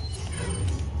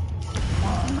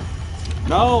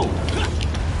 No!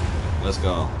 Let's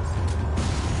go.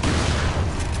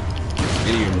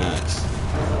 Get your nuts.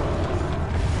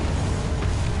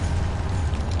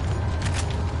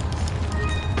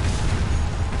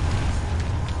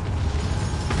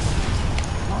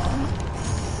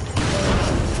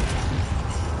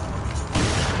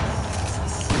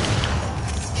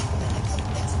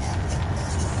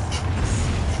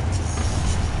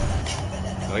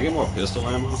 more pistol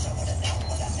ammo?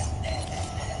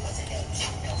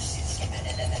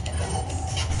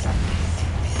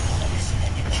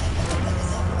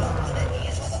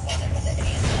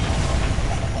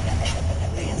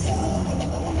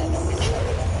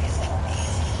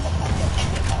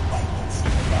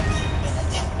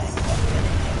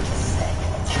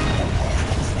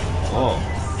 Oh.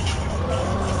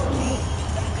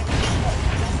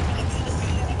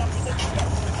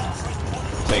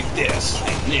 Take this,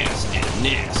 and this, and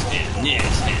this, and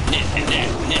this, and this, and that,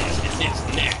 and this, and this,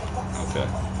 and that. Okay.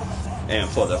 And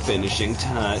for the finishing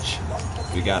touch,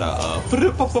 we got a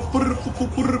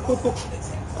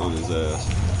on his ass.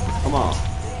 Come on.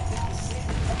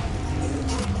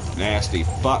 Nasty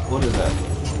fuck. What is that?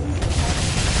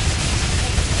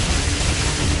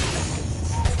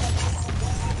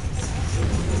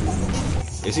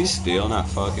 Is he still not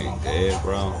fucking dead,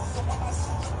 bro?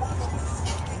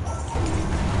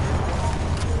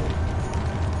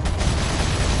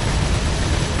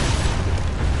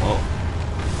 Oh,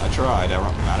 I tried. I'm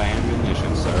out of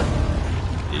ammunition, sir.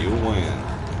 You win.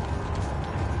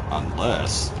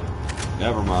 Unless...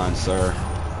 Never mind, sir.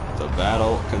 The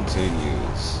battle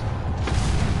continues.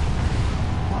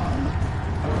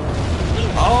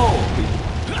 Oh!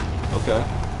 Okay.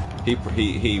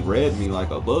 He read me like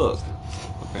a book.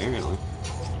 Apparently.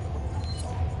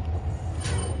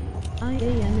 I am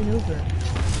an over.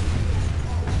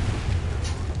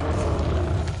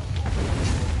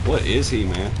 What is he,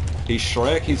 man? He's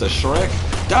Shrek? He's a Shrek?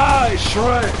 Die,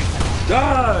 Shrek!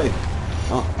 Die!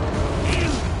 Oh.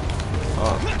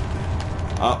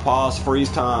 Pause, freeze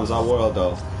times, I will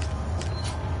though.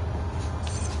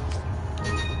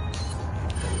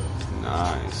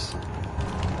 Nice.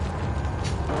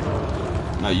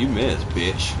 No, you missed,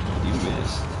 bitch. You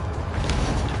missed.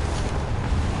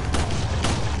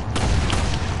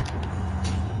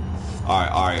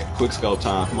 Alright, quick scope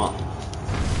time, come on.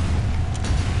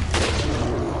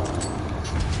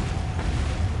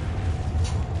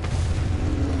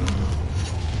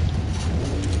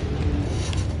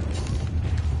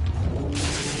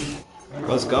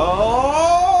 Let's go!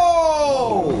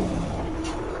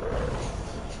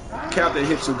 Captain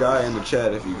Hitsu guy in the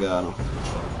chat if you got him.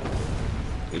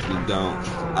 If you don't,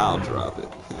 I'll drop it.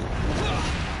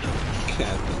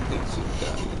 Captain Hitsu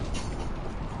guy.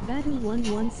 Badu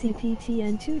 11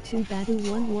 CPTN 22 Badu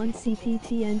 11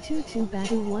 CPTN 22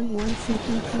 Badu 11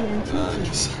 CPTN 22.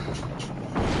 Nice.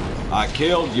 I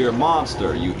killed your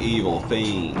monster, you evil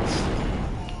fiends.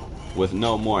 With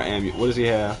no more ammo. What does he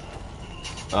have?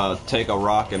 Take a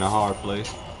rock in a hard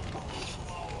place.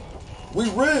 We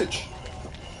rich!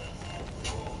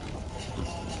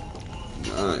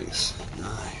 Nice,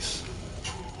 nice.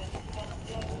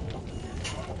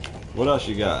 What else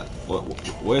you got?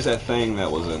 Where's that thing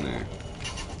that was in there?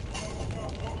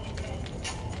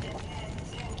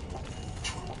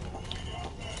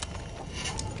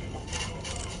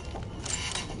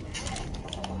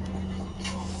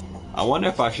 I wonder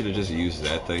if I should have just used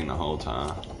that thing the whole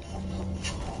time.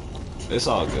 It's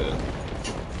all good.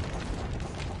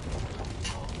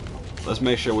 Let's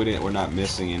make sure we're not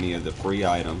missing any of the free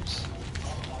items.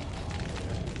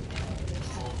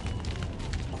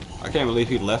 I can't believe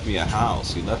he left me a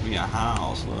house. He left me a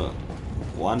house. Look,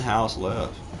 one house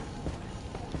left.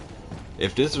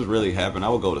 If this was really happening, I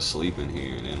would go to sleep in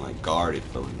here and then like guard it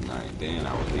for the night. Then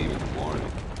I would leave in the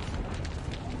morning.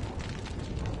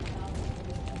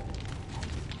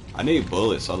 I need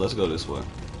bullets, so let's go this way.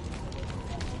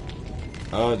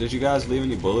 Did you guys leave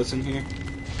any bullets in here?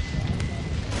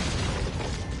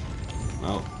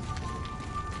 No.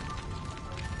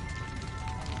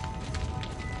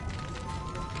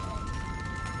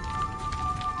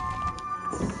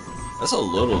 That's a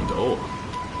little door.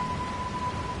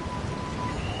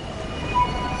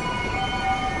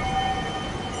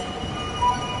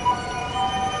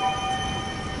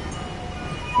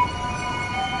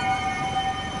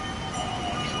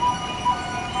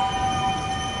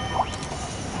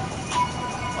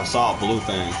 I saw a blue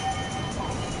thing.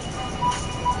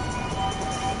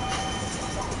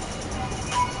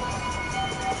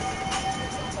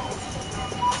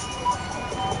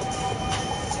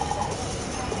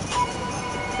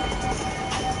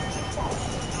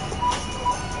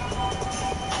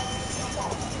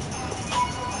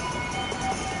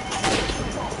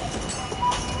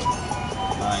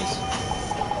 Nice.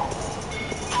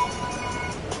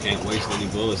 Can't waste any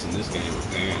bullets in this game,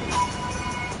 apparently.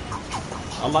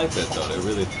 I like that though, it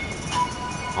really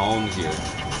hones your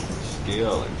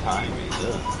skill and timing.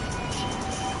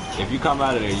 Ugh. If you come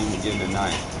out of there, you can get in the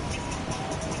knife.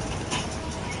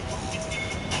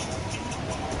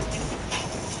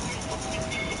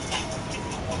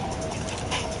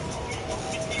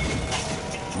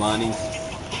 Bunny.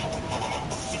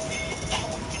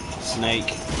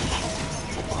 Snake.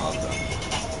 Okay.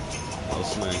 No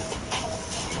snake.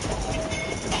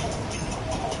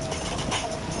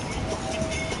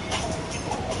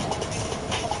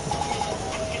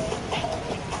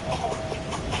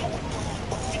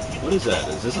 What is that?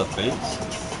 Is this a fence?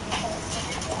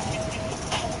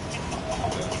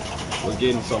 Okay. We're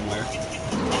getting somewhere.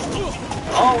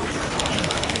 Oh!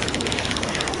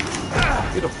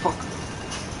 Get the fuck.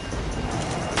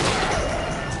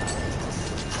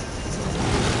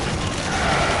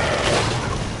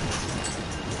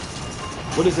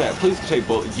 What is that? Please take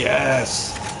bullet.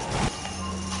 Yes!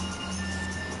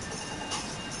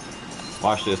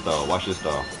 Watch this though. Watch this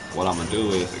though. What I'm gonna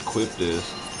do is equip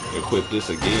this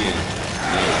again.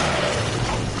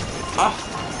 Ah!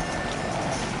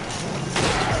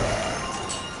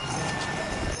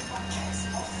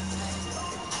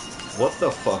 What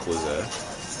the fuck was that?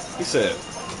 He said.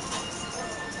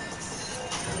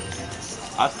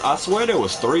 I swear there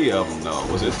was 3 of them though.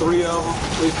 Was it 3 of them?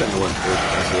 Please tell me it wasn't 3.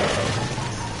 That's it.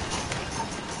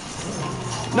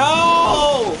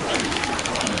 No!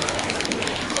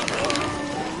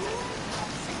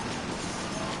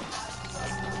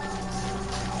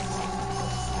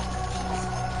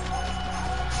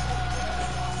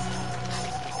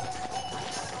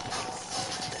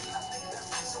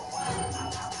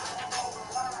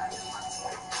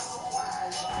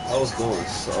 I was going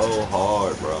so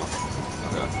hard, bro.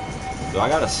 Okay. Do I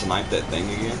gotta snipe that thing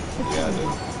again? Yeah, I do.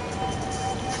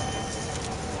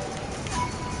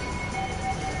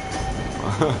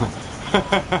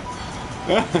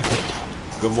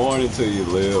 Good morning to you,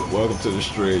 Liv. Welcome to the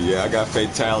stream. Yeah, I got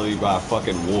fatality by a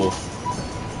fucking wolf.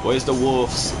 Where's the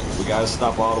wolves? We gotta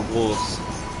stop all the wolves.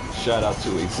 Shout out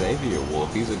to Xavier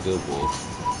Wolf. He's a good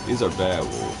wolf. These are bad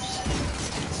wolves.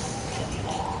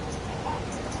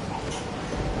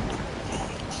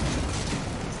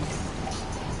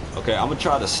 Okay, I'm gonna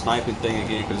try the sniping thing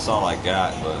again because it's all I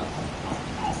got, but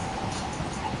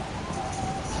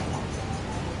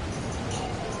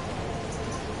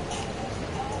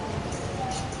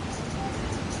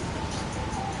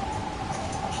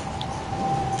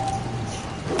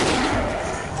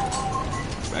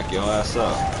back your ass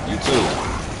up. You too.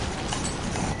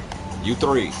 You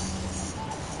 3.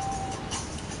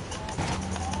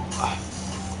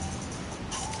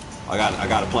 I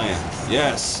got a plan.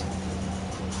 Yes.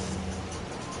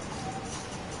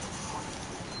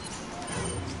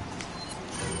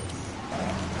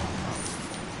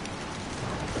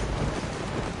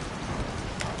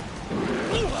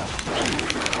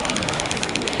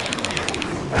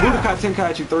 Budokai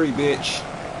Tenkaichi 3, bitch.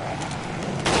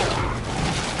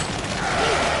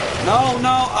 No,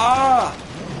 ah!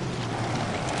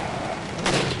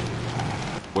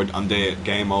 I'm dead.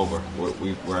 Game over.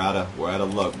 We're out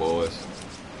of luck, boys.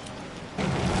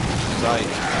 Sight.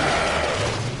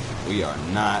 We are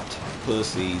not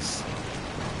pussies.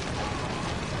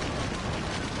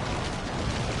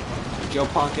 Get your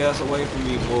punk ass away from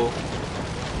me, bull.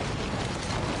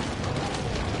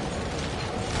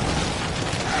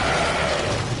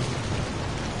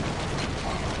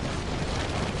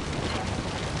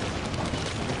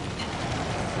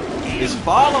 It's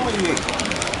following me.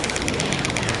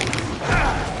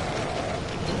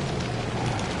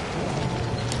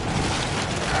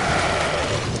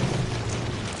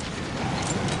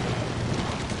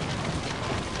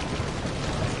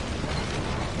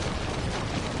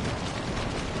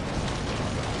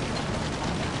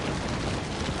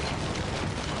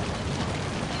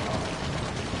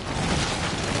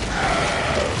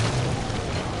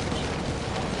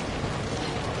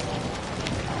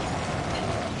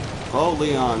 Go,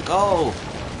 Leon, go!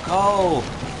 Go!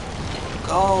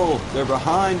 Go! They're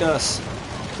behind us!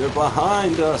 They're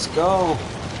behind us! Go!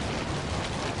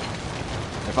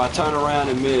 If I turn around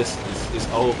and miss, it's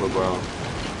over, bro.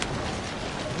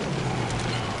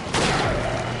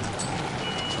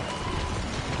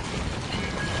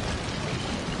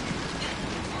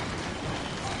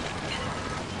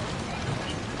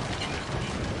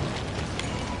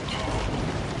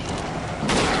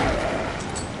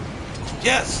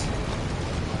 Yes!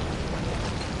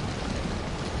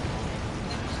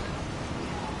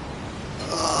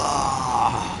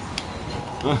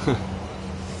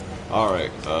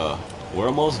 Alright, we're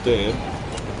almost dead.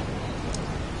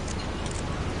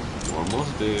 We're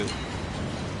almost dead.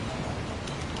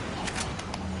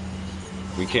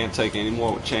 We can't take any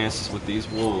more chances with these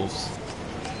wolves.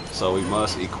 So we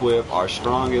must equip our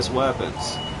strongest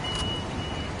weapons.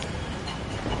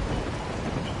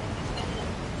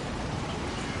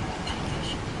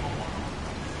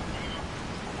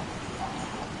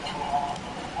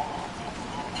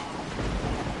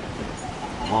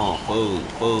 Come on, food,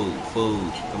 food,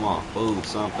 food. Come on, food,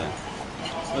 something.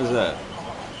 What is that?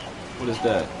 What is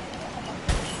that?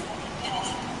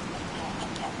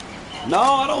 No,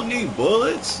 I don't need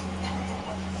bullets.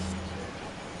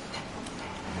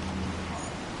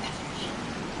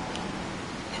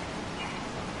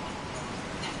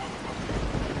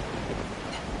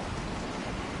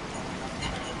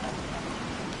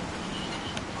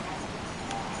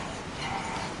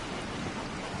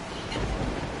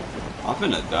 I'm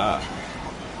finna die.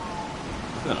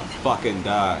 I'm finna fucking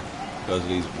die because of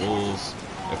these wolves.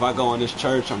 If I go in this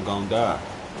church, I'm gonna die.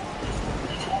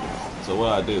 So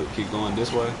what I do? Keep going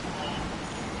this way?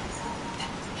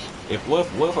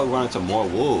 What if I run into more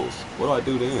wolves? What do I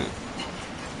do then?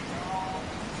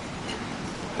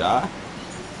 Die?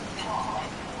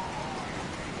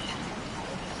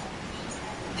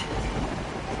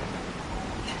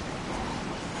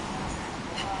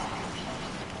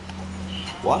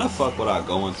 Why the fuck would I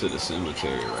go into the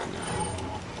cemetery right now?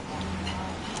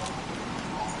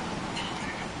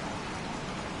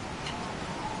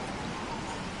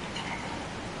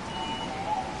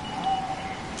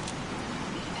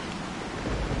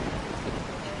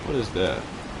 What is that?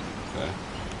 Okay.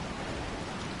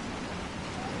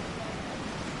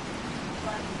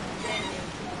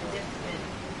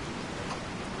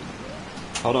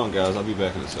 Hold on, guys. I'll be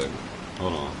back in a second.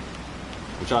 Hold on.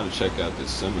 I'm trying to check out this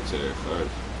cemetery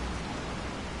first.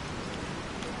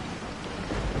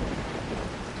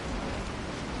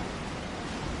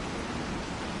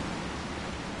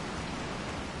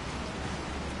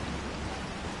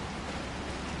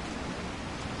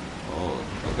 Oh,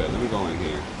 okay. Let me go in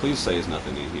here. Please say there's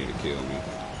nothing in here to kill me.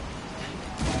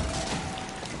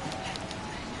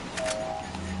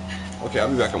 Okay,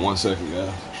 I'll be back in 1 second,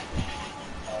 guys.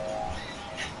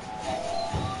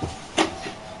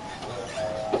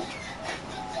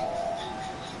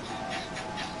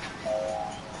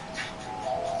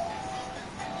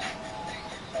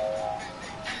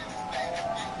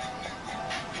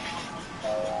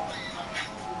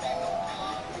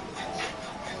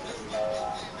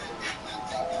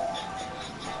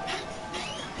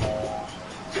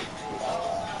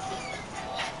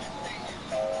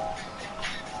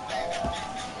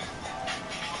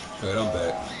 Alright, I'm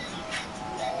back.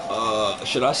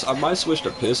 I might switch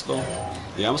to pistol.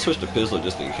 Yeah, I'm gonna switch to pistol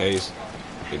just in case.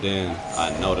 But then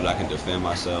I know that I can defend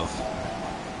myself.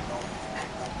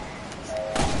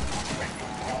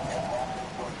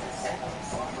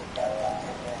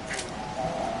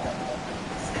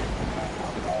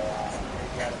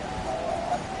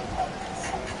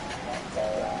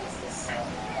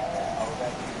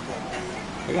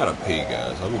 I gotta pee,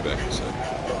 guys. I'll be back in a second.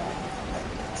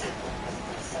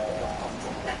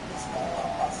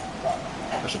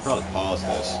 I should probably pause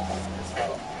this.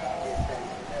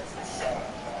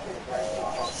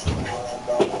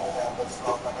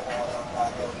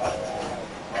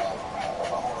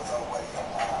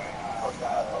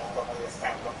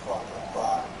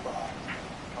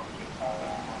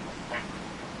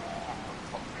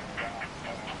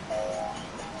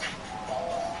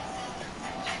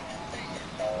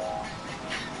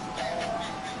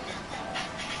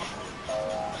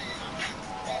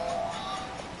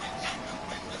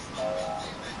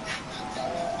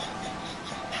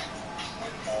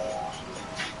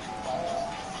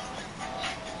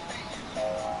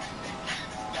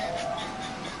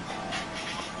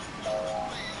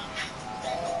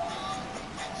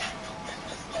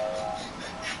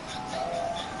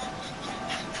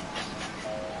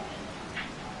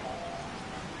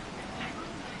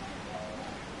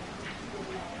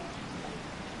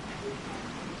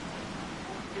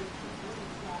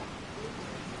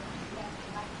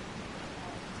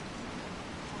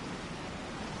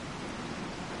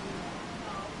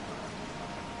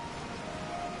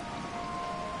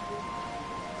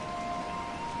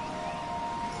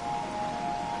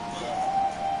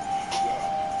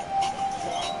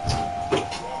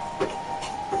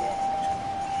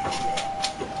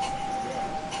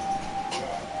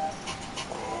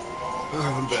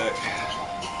 I'm back.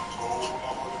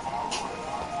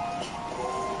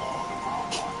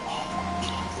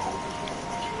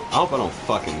 I hope I don't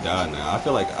fucking die now. I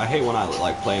feel like I hate when I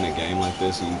like playing a game like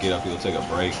this and you get up, you'll take a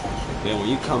break. Then when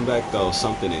you come back though,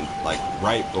 something in like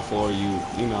right before you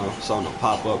know, something will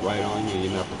pop up right on you and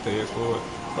you're not prepared for it.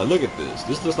 But look at this.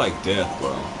 This looks like death,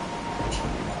 bro.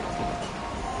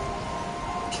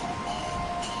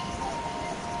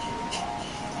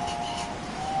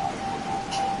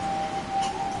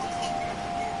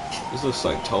 This looks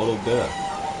like total death.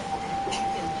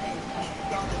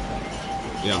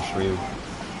 Yeah, I'm streaming.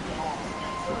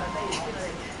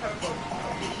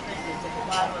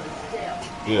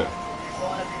 Yeah.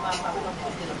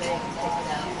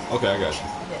 Okay, I got you.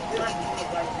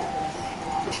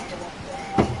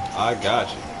 I got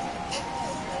you.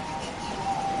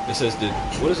 It says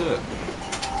what is it?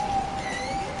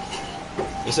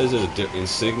 It says there's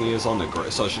insignias on the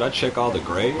grave. So should I check all the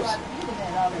graves?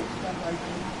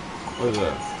 What is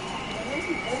that?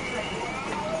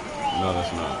 No,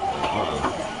 that's not.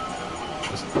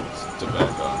 That's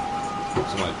tobacco.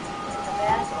 Somebody.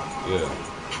 Yeah.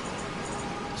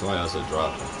 Somebody else had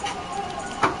dropped it.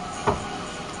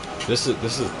 This is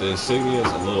the insignia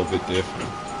is a little bit different.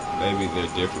 Maybe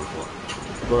they're different for.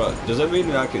 Bruh, does that mean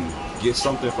that I can get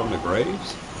something from the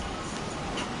graves?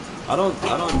 I don't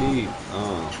need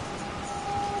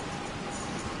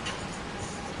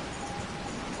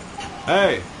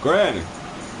Hey, Granny.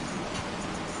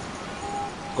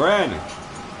 Granny.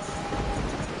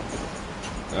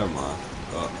 Never mind.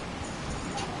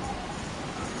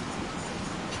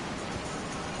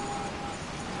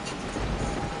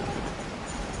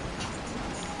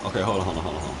 Okay, hold on.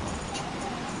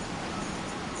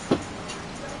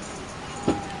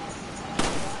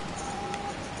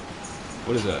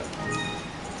 What is that?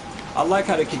 I like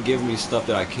how they can give me stuff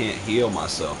that I can't heal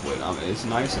myself with. I mean, it's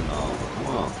nice and all, but come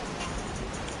on.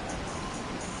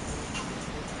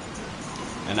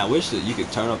 And I wish that you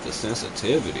could turn up the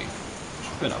sensitivity.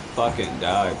 I'm gonna fucking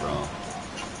die, bro.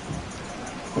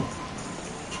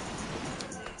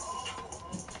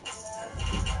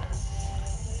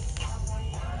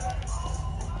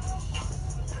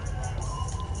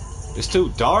 It's too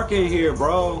dark in here,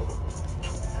 bro.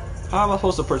 How am I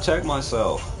supposed to protect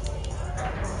myself?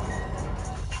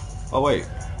 Oh wait,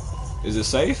 is it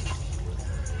safe?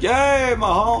 Yay, my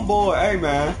homeboy. Hey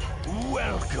man,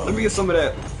 Welcome. let me get some of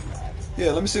that.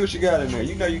 Yeah, let me see what you got in there.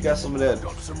 You know you got some of that.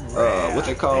 What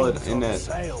they call it in that?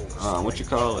 What you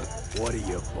call it? What are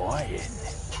you buying?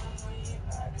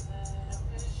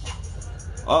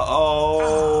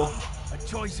 Uh-oh. A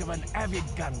choice of an avid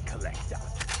gun collector.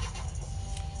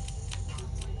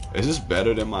 Is this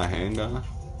better than my handgun?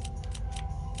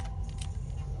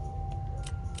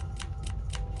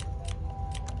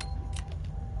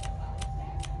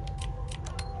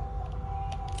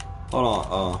 Hold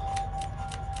on,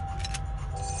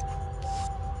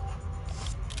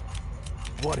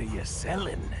 What are you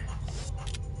selling?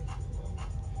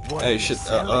 What Hey, shit,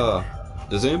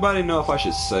 does anybody know if I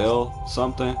should sell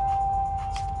something?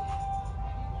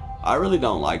 I really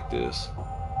don't like this.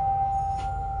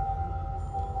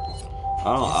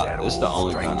 It's the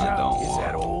only gun I don't Is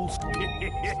that want. all?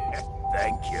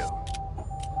 Thank you.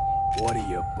 What are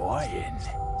you buying?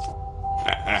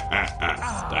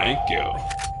 Thank you.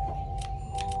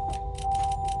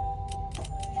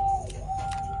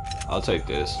 I'll take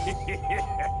this.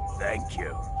 Thank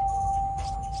you.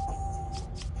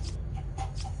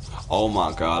 Oh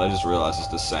my god, I just realized it's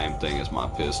the same thing as my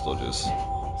pistol, just...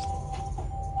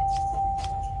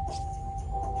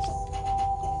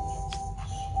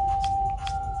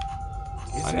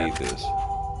 I need this.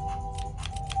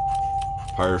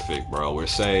 Perfect, bro. We're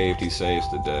saved. He saves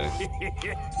the day.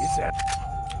 Is that?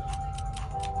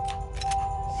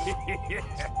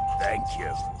 Thank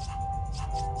you.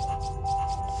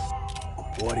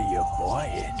 What are you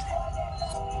buying?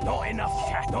 Not enough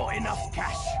cash. Not enough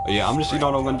cash. Yeah, I'm just, you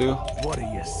know what I'm gonna do? What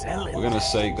are you selling? We're gonna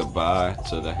say goodbye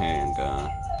to the handgun.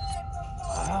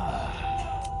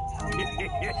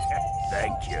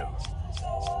 Thank you.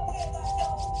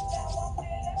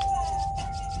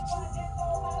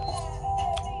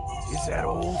 Is that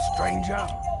all, stranger?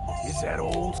 Is that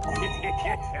all?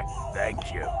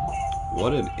 Thank you.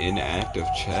 What an inactive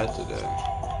chat today.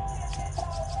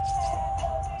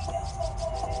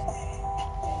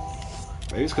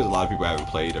 Maybe it's because a lot of people haven't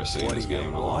played or seen What this are you game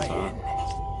in a long time. buying?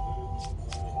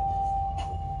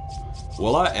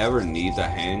 Will I ever need the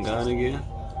handgun again?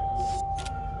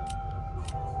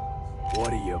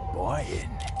 What are you buying?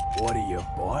 What are you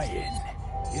buying?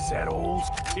 Is that all?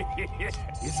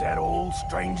 Is that all,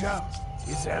 stranger?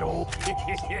 Is that all?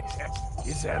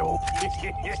 Is that all?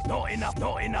 Not enough,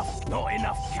 not enough, not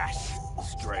enough cash,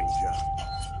 stranger.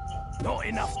 Not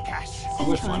enough cash. How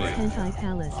much money? Hentai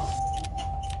Palace.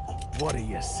 What are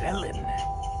you selling?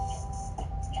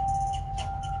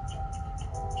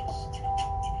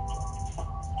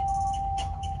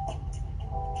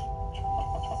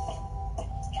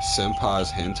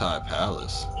 Senpai's Hentai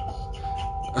Palace.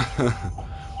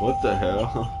 What the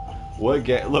hell? What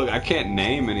game? Look, I can't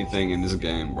name anything in this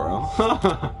game, bro.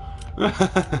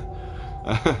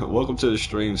 Welcome to the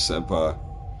stream, Senpai.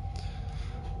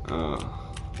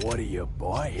 What are you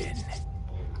buying?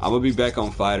 I'm gonna be back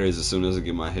on Fighters as soon as I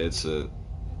get my headset.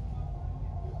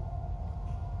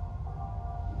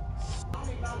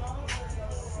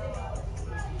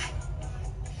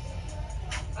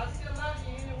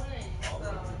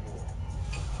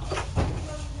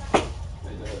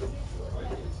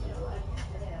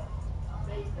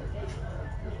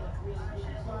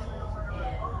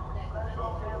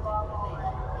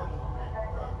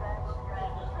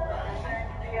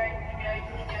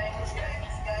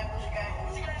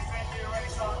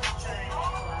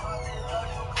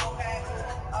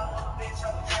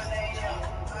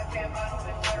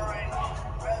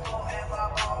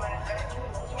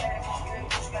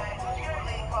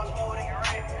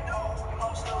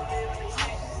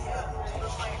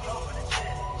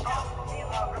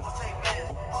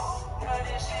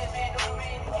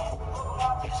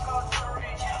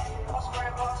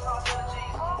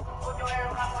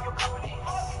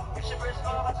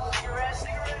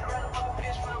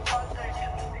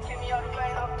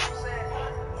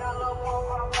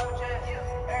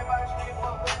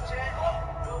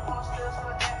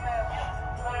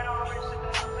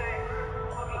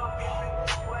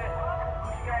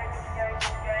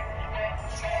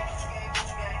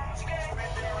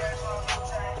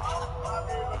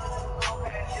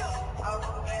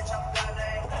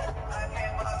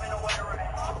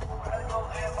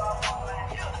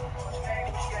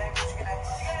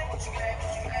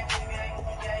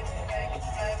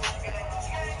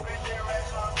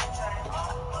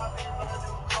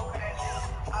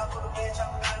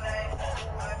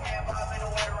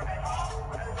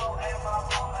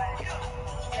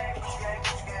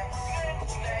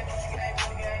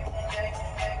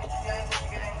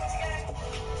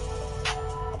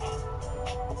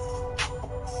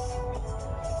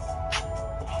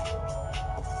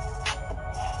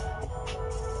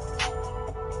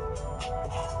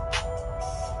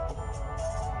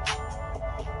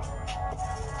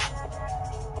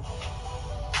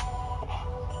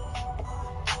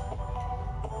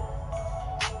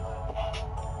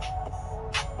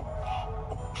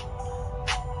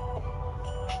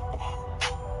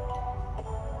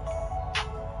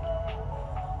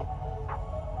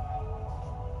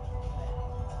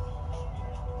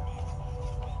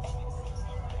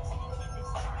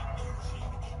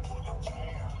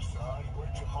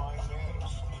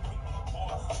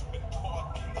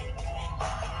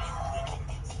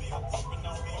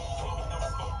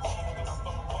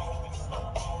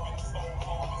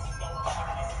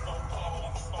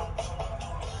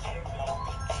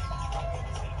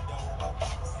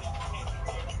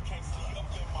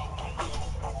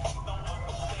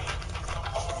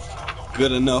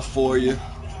 Good enough for you.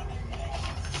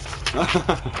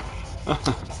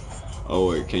 Oh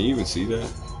wait, can you even see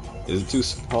that? Is it too?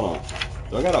 Hold on.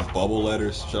 Do I got a bubble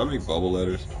letters? Should I make bubble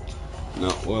letters?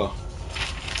 No. Well.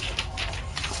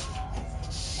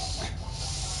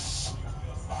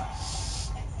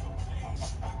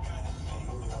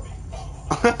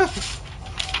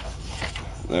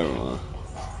 Never mind.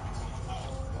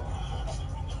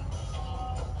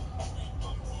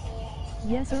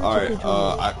 Yes, sir. All right.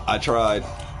 I tried.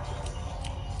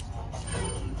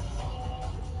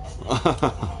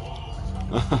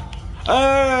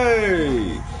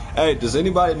 Hey! Hey, does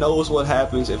anybody knows what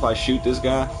happens if I shoot this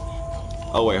guy?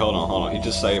 Oh wait, hold on. He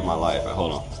just saved my life.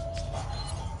 Hold on.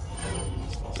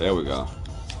 There we go.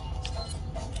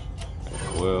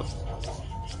 Well.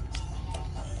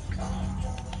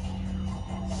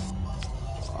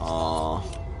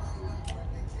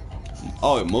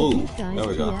 Oh, it moved. There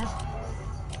we go.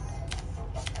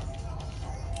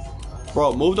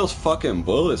 Bro, move those fucking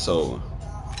bullets over.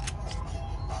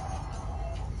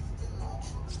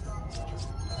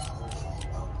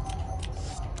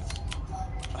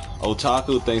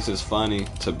 Otaku thinks it's funny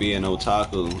to be an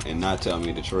otaku and not tell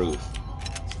me the truth.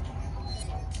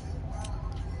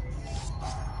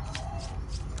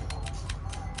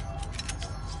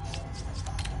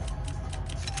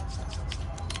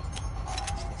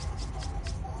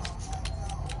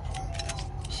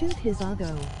 Shoot his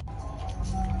Ago.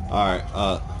 Alright,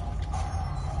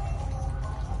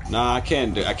 nah, I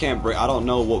can't break. I don't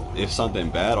know what if something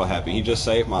bad will happen. He just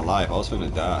saved my life. I was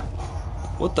finna die.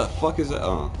 What the fuck is that?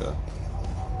 Oh, okay.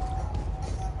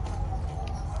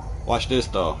 Watch this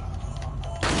though.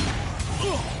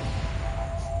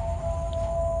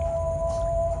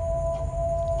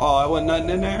 Oh, it wasn't nothing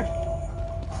in there?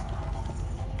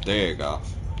 There you go.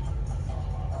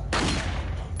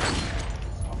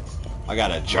 I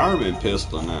got a German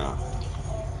pistol now.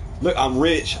 Look, I'm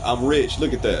rich.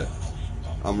 Look at that.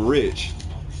 I'm rich.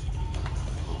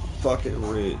 Fucking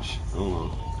rich. Hold on.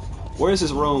 Where's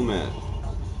this room at?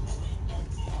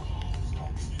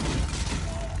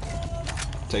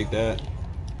 Take that.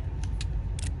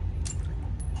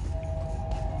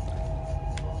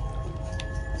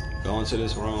 Go into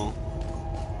this room.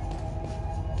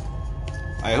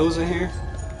 Hey, who's in here?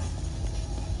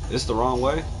 It's the wrong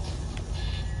way?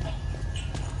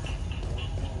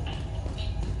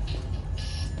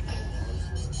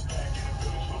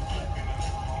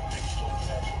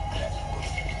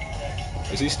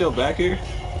 Is he still back here?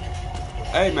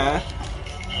 Hey man,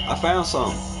 I found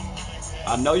something.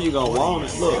 I know you gonna want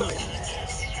it. Look,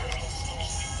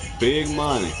 big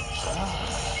money.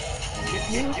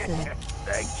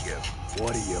 Thank you.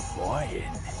 What are you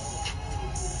buying?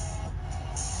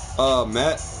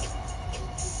 Matt.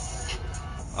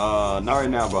 Not right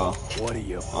now, bro. What are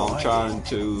you buying?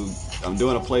 I'm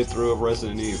doing a playthrough of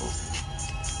Resident Evil.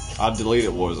 I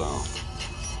deleted Warzone.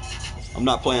 I'm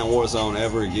not playing Warzone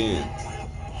ever again.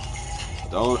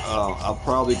 I'm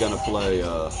probably gonna play.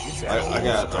 I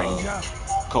got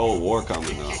Cold War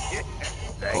coming up.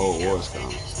 Cold War's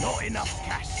coming. Not enough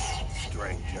cash,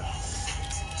 stranger.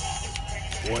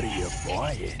 What are you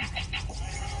buying?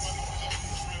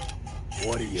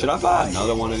 What are you Should I buy buying?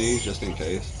 another one of these just in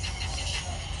case?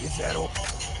 Is that all?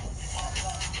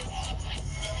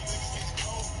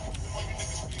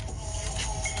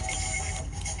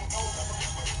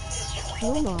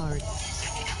 Walmart.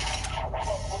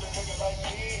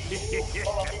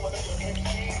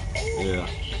 Yeah.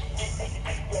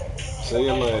 See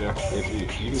you later. If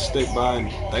you can stick by,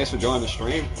 and thanks for joining the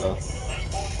stream.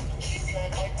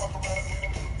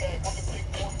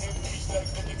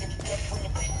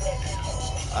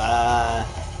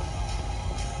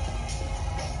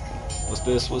 What's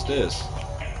this? What's this?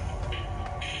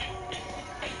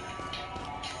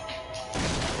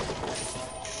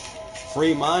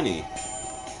 Free money.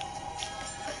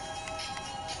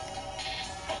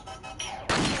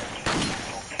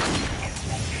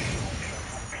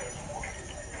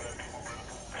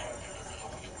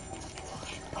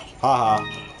 Haha.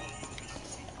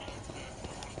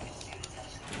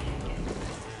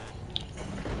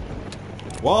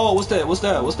 Whoa, what's that? What's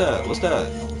that? What's that? What's that?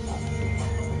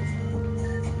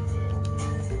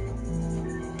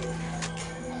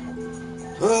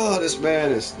 Oh, this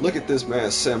man is. Look at this man,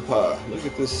 senpai. Look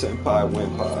at this senpai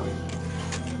winpai.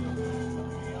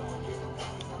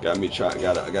 Got me try.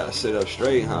 I gotta sit up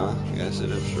straight, huh? Gotta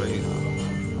sit up straight, huh?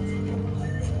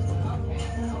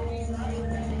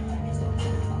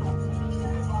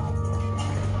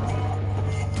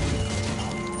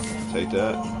 Take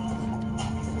that.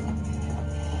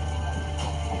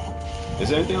 Is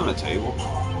there anything on the table?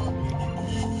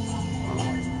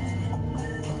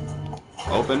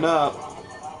 Open up.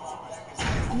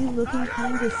 You looking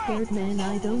kinda scared, man,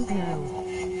 I don't know.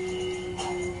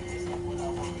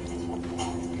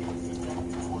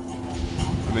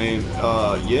 I mean,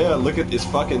 yeah, look at it's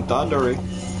fucking thundering.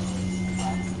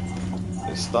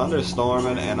 It's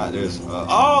thunderstorming and there's,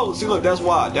 oh, see, look, that's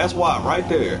why, right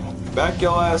there. Back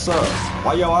your ass up.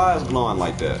 Why your eyes glowing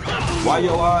like that? Why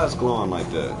your eyes glowing like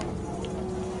that?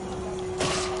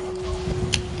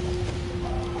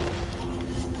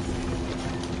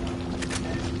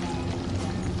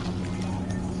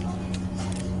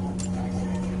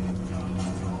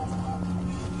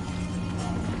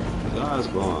 His eyes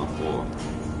glowing for.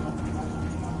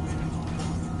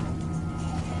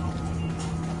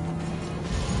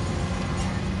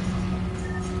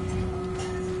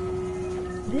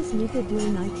 This nigga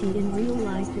doing IT in real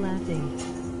life laughing.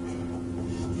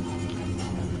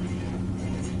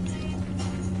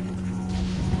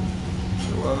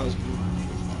 Your eyes glowing.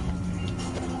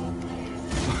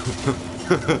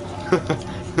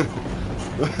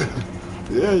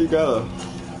 Yeah, you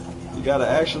gotta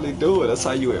actually do it. That's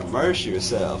how you immerse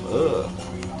yourself. Ugh.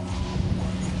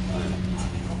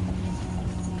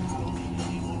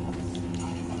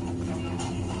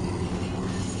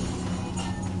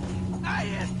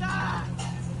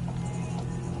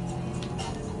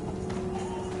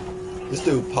 This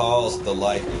dude paused the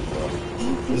lightning, bro.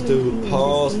 This dude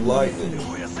paused lightning.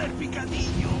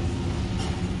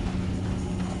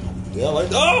 Yeah, like,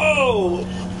 oh!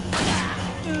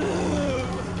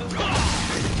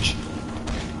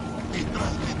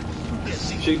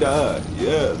 She died,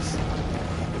 yes.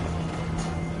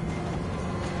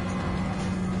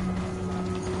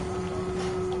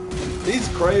 These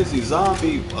crazy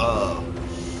zombie,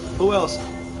 who else?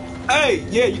 Hey,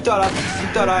 yeah, you thought I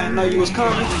didn't know you was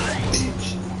coming?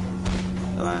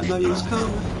 Thought I didn't know you was coming.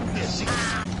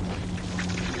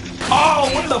 Oh,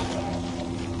 what the?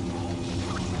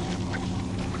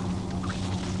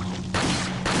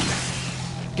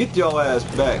 Get your ass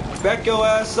back. Back your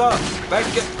ass up. Back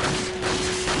your.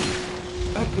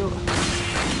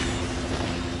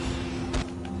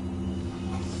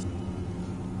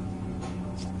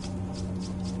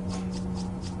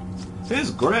 His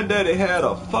granddaddy had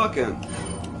a fucking.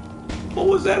 What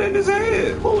was that in his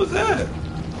head? What was that?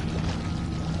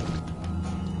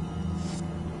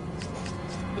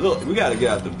 Look, we gotta get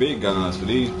out the big guns for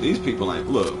these people ain't.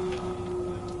 Look.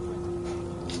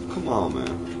 Come on,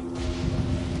 man.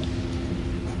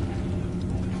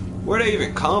 Where they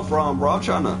even come from, bro? I'm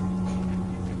trying to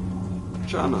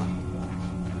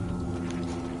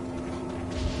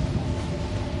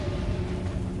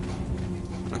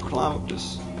climb up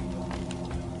this.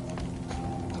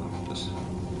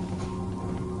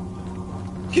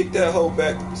 Kick that hoe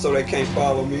back so they can't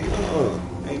follow me.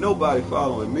 Ain't nobody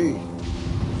following me.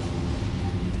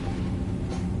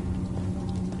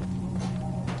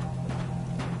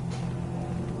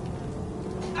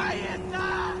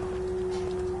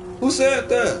 Who said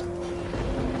that?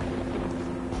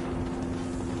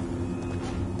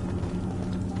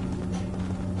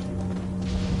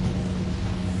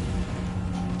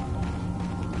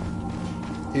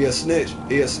 He a snitch.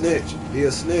 He a snitch. He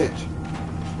a snitch.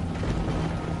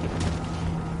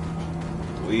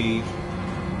 We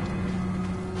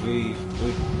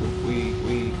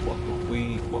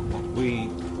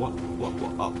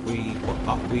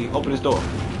open this door.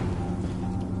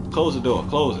 Close the door.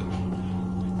 Close it.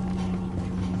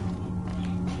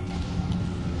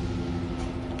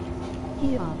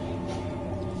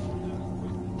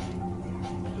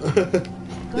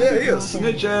 Yeah, he a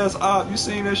Snitch ass op. You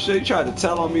seen that shit? He tried to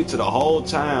tell on me to the whole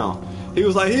town. He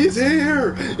was like, he's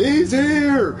here! He's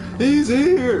here! He's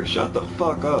here! Shut the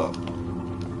fuck up.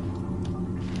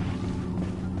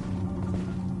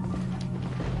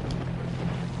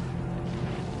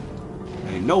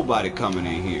 Ain't nobody coming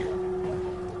in here.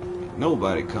 Ain't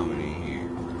nobody coming in here.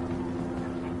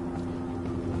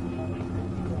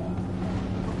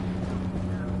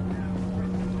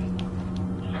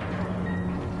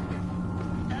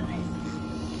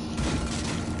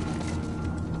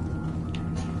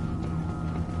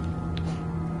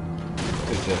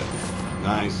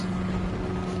 Nice.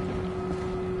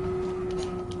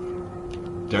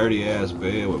 Dirty ass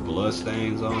bed with blood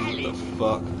stains on it. What the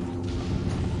fuck?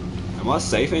 Am I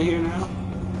safe in here now?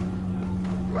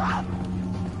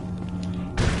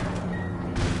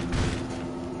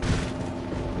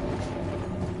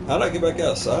 How'd I get back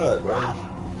outside, bro?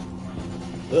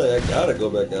 Look, I gotta go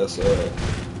back outside.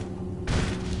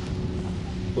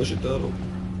 Push it double.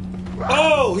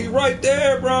 Oh, he right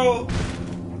there, bro.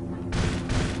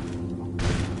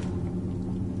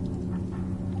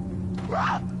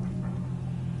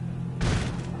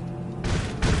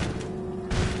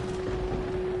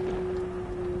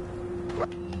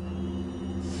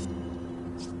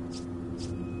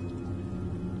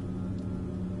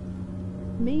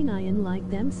 Main Iron like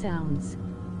them sounds.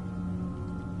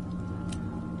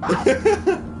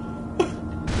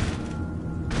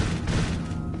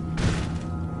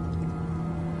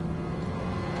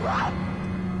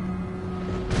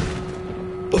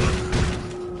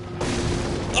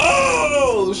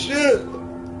 Oh shit!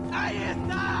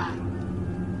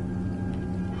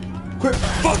 Quit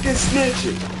fucking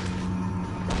snitching!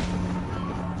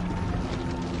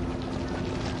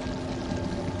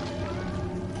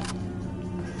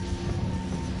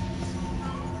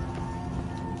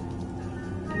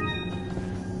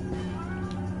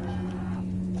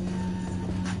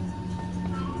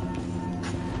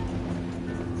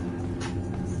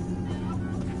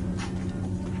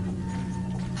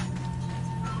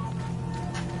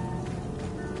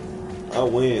 I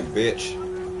win, bitch.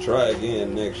 Try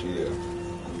again next year.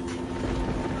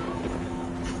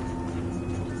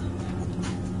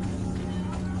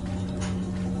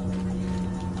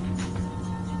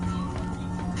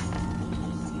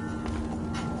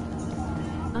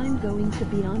 I'm going to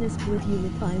be honest with you,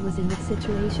 if I was in that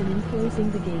situation in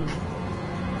closing the game.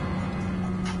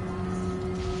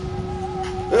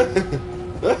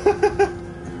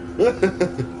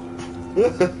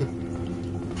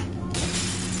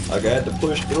 I got to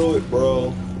push through it,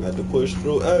 bro. I got to push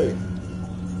through. Hey,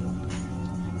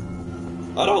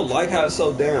 I don't like how it's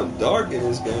so damn dark in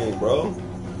this game, bro.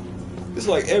 It's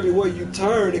like everywhere you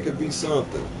turn, it could be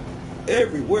something.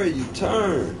 Everywhere you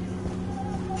turn.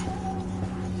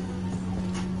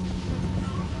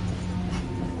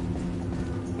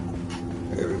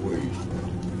 Everywhere you turn.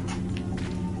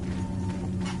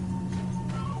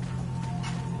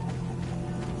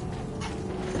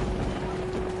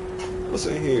 What's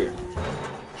in here?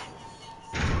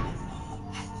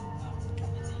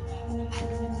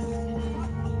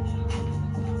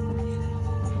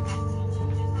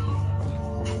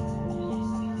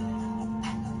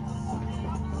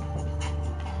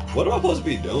 What am I supposed to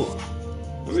be doing?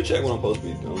 Let me check what I'm supposed to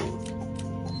be doing.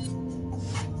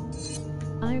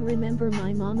 I remember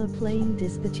my mama playing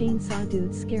this, the chainsaw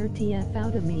dude scared TF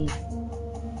out of me.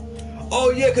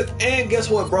 Oh yeah, and guess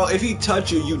what, bro? If he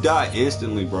touch you, you die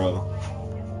instantly, bro.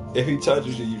 If he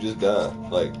touches you, you just die.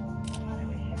 Like,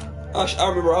 I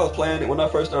remember I was playing it when I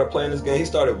first started playing this game. He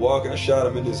started walking, I shot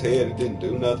him in his head, and it didn't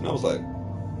do nothing. I was like,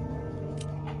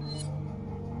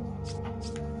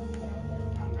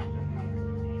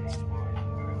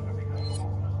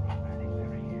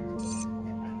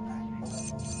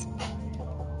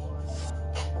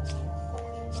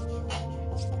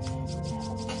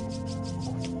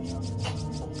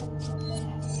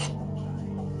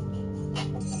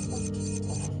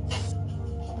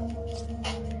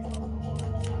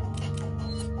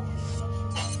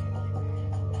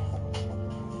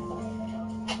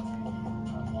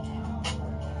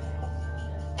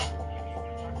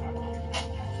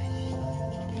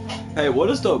 hey, what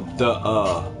does the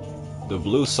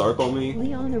blue circle mean?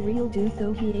 Leon a real dude,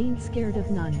 though he ain't scared of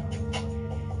none.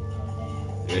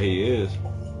 Yeah, he is.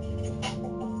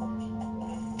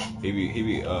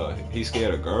 He's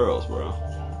scared of girls, bro.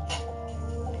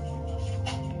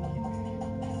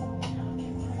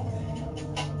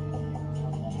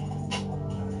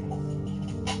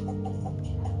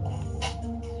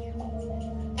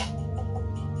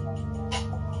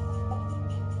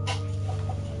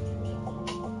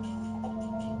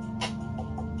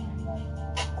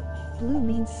 Blue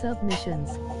means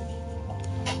submissions.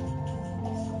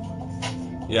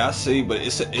 Yeah, I see, but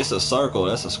it's a circle.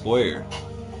 That's a square.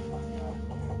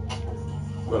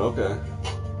 But okay.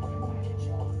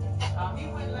 He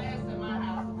went last in my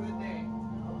house. Good day.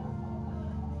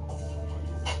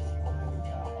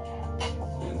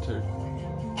 Enter.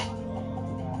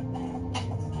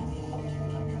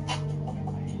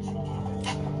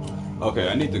 Okay,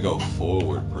 I need to go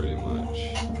forward pretty much.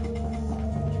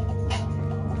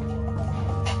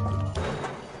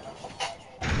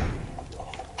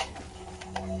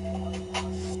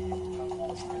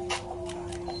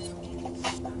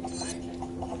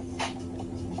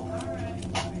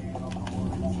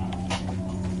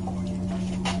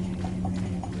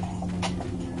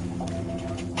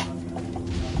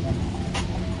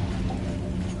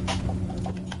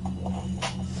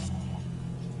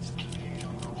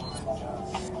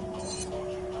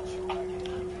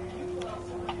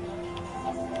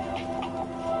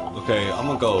 Okay, I'm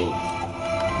gonna go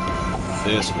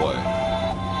this way.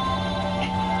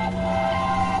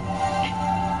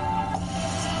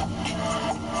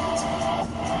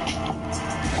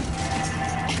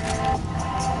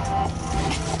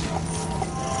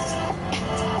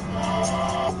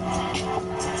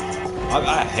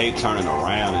 I hate turning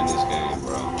around in this game,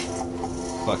 bro.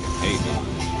 Fucking hate doing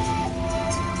this shit.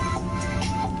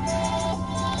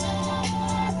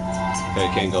 Okay,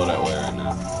 can't go that way right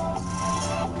now.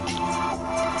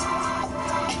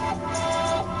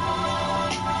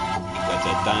 Got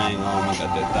that thing on me,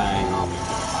 got that thing on me.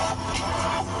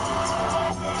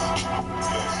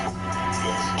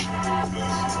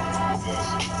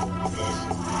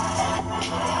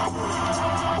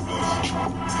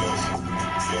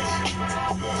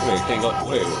 Wait, can't go.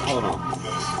 Wait, hold on.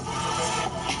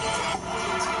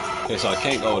 Okay, so I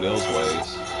can't go those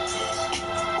ways.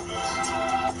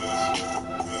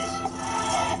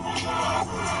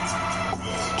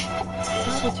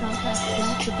 The Chaka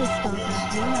slash the Pistaka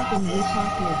came up in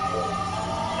Re4.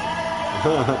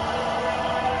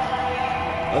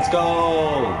 Let's go!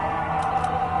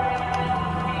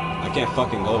 I can't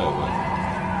fucking go that way.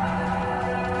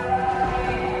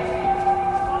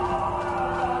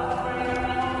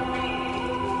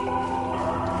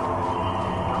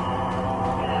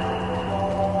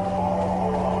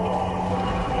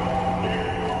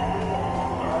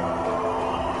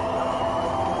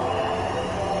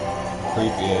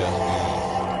 Creepy ass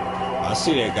game. I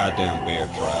see that goddamn bear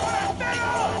trap.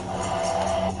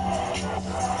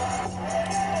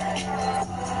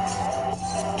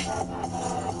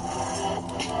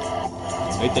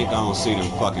 They think I don't see them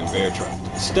fucking bear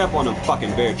traps. Step on them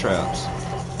fucking bear traps.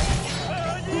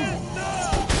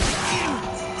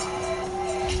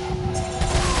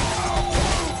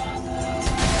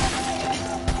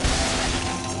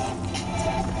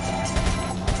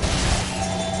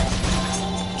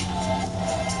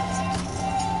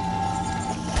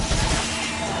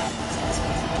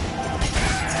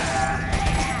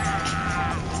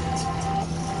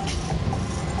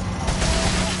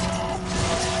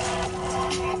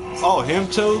 Oh, him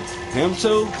too? Him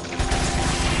too?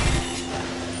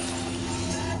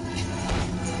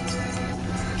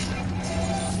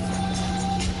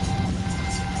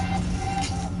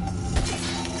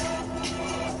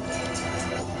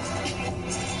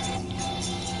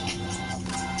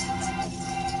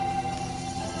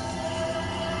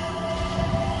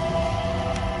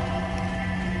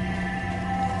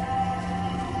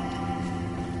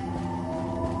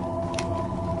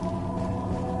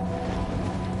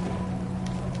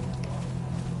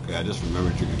 Okay, I just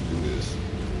remembered you could do this.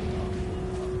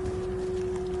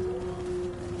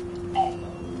 Hey,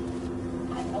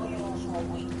 I know you don't smoke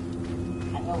weed.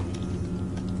 I know this.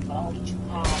 But I'm gonna get you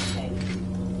high today.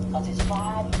 Cause it's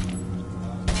Friday.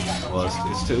 Well,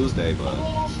 it's Tuesday, but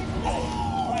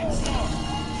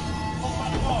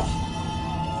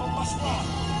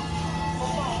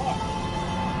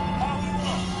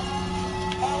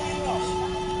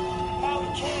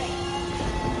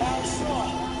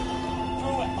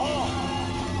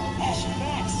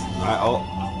oh,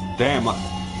 damn!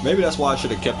 Maybe that's why I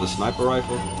should have kept the sniper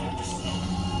rifle.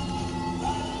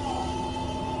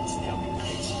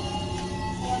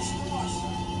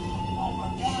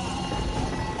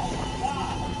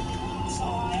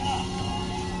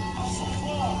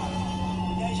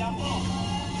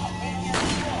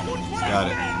 Got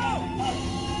it.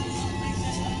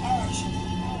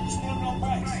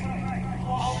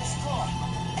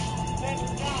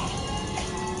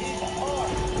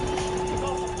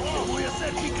 Voy a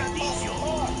hacer picadillo.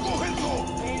 ¡Cógelo!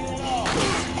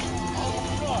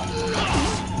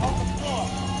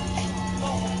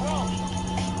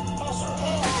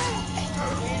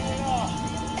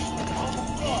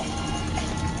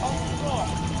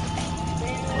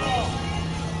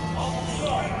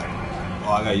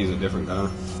 Oh, I gotta use a different gun.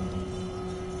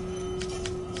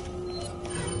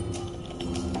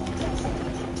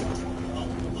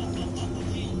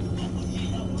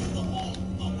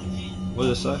 What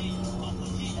does it say?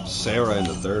 Sarah and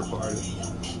the third party.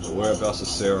 The whereabouts of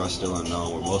Sarah are still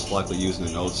unknown. We're most likely using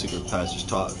an old secret passage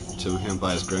taught to him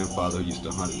by his grandfather who used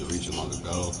to hunt in the region long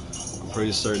ago. I'm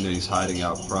pretty certain that he's hiding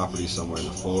out property somewhere in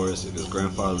the forest. If his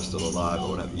grandfather was still alive, I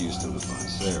would have used him to find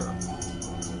Sarah.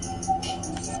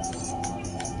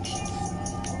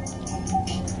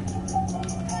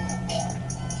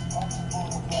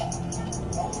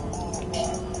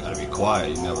 Gotta be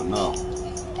quiet, you never know.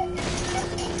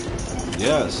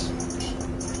 Yes.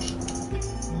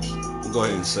 We'll go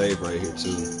ahead and save right here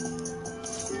too.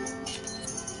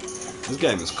 This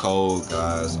game is cold,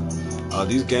 guys.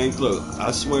 These games, look,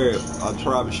 I swear, I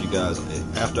promise you guys,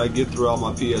 after I get through all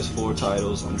my PS4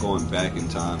 titles, I'm going back in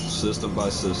time, system by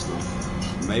system.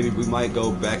 Maybe we might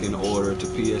go back in order to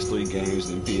PS3 games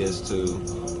and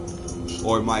PS2.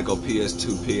 Or it might go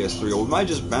PS2, PS3, or we might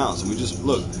just bounce and we just,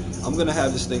 look, I'm going to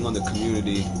have this thing on the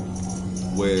community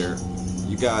where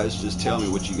You guys just tell me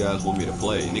what you guys want me to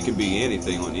play, and it can be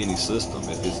anything on any system.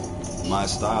 If it's my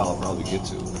style, I'll probably get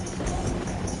to it.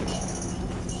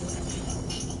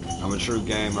 I'm a true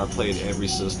gamer. I played every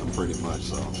system pretty much,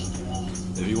 so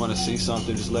if you want to see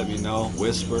something, just let me know.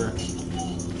 Whisper,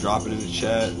 drop it in the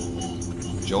chat,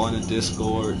 join the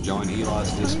Discord, join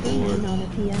Eli's Discord. Spider-Man on a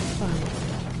PS5.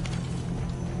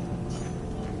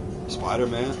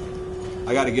 Spider-Man?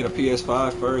 I gotta get a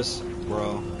PS5 first,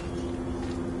 bro.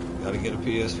 Gotta get a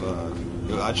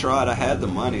PS5. I tried, I had the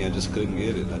money, I just couldn't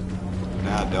get it.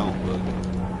 Now I don't, but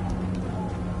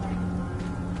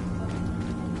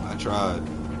I tried.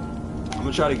 I'm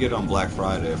gonna try to get it on Black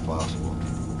Friday if possible.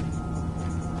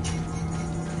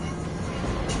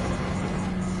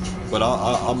 But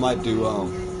I might do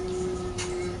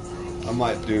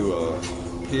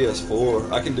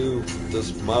PS4. I can do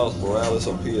this Miles Morales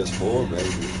on PS4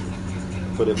 maybe,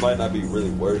 but it might not be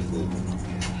really worth it.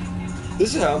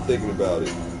 This is how I'm thinking about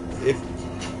it. If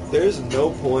there's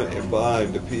no point in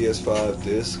buying the PS5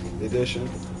 disc edition,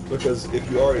 because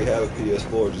if you already have a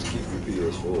PS4, just keep your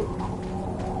PS4.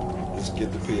 Just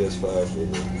get the PS5 for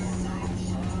the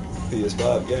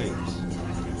PS5 games,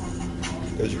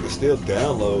 because you can still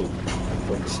download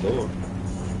from the store.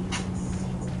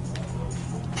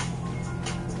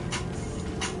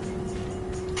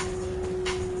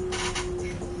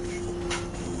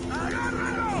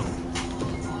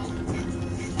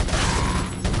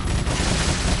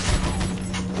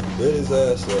 Get his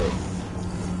ass up.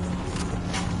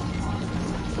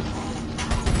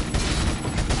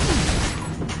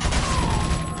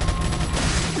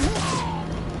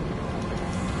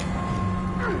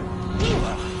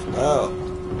 Ow.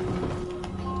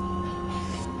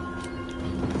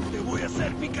 Te voy a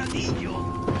hacer picadillo.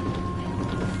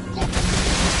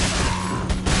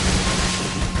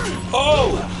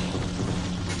 Oh!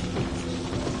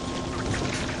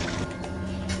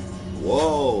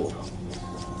 Whoa.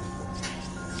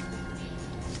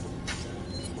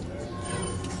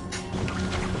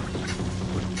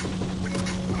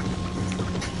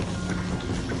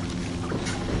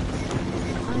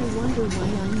 I wonder why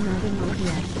I'm not in love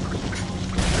yet.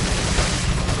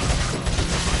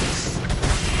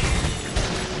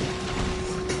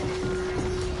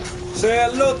 Say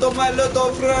hello to my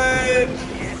little friend.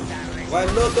 My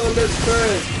littlest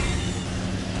friend.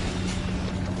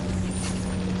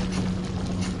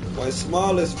 My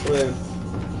smallest friend.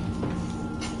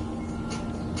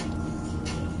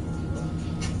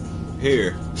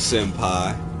 Here,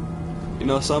 senpai. You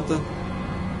know something?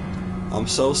 I'm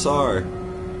so sorry.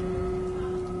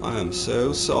 I am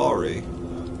so sorry.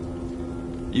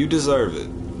 You deserve it.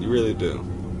 You really do.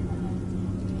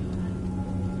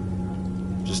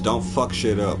 Just don't fuck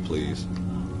shit up, please.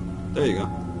 There you go.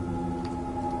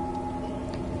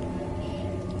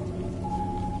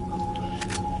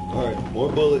 Alright,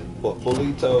 more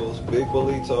burritos, big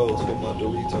burritos for my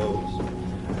Doritos.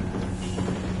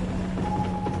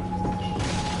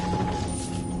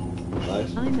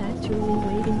 Nice. I'm actually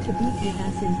waiting to beat the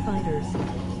ass in fighters.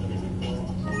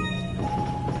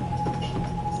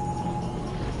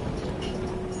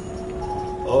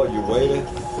 Oh, you waiting?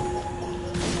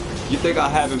 You think I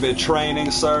haven't been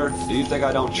training, sir? Do you think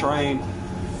I don't train?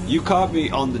 You caught me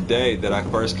on the day that I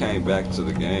first came back to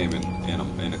the game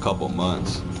in a couple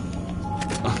months.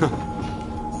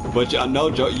 But no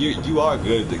joke, you are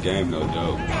good at the game, no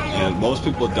joke. And most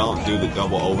people don't do the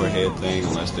double overhead thing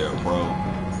unless they're a pro.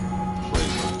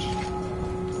 Pretty much.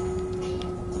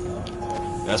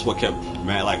 That's what kept,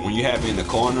 man, like when you had me in the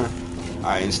corner,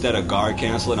 instead of guard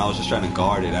canceling, I was just trying to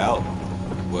guard it out,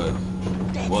 but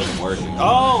it wasn't working.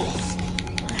 Oh!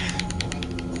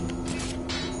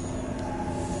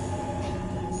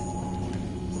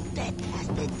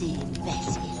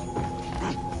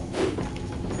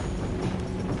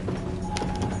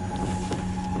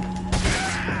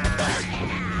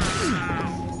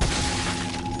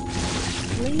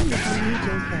 Blame it on you,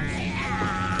 Joker.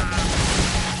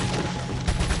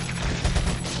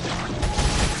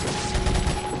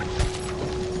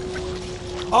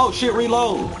 Oh shit,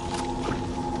 reload!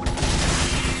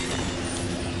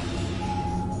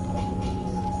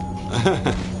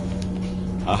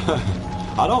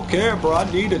 I don't care, bro. I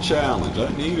need a challenge. I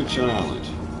need a challenge.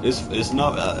 It's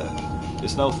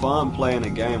no fun playing a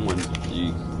game when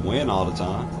you win all the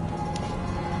time.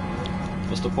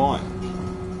 What's the point?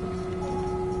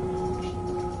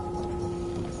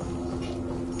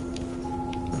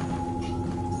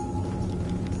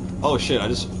 Oh shit!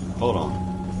 Hold on.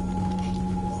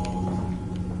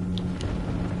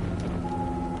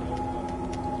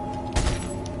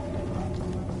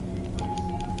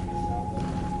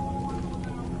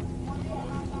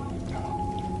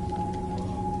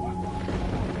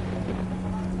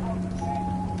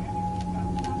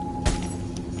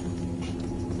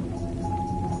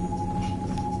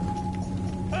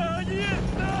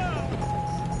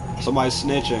 Somebody's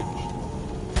snitching.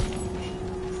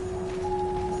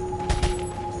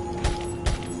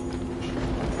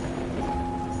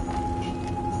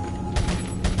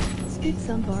 Spit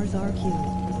some bars are cute.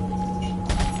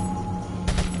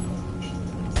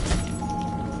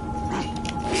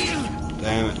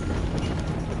 Damn it.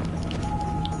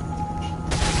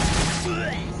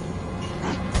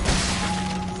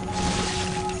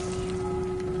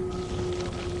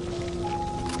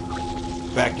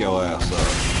 Back your ass up.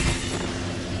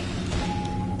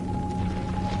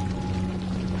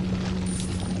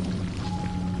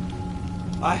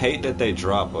 I hate that they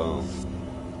drop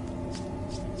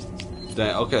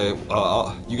Dang, okay,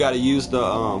 you gotta use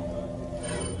the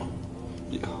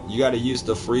you gotta use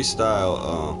the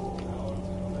freestyle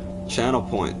channel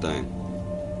point thing.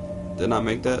 Didn't I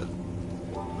make that?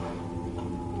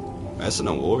 That's an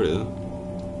award, isn't it?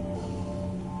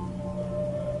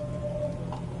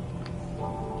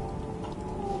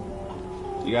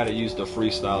 You gotta use the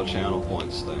freestyle channel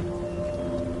points thing.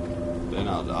 Then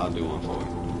I'll do one for you.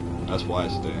 That's why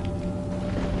it's there.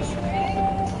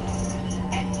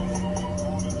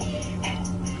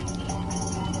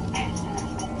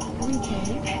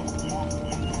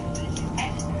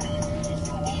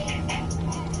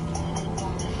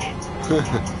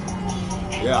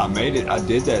 Yeah, I made it. I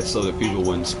did that so that people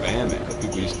wouldn't spam it. Because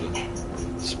people used to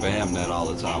spam that all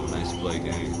the time when I used to play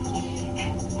games.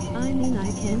 I mean, I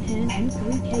can hand you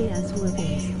 3KS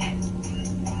whippings.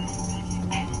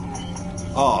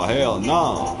 Oh, hell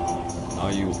no. No,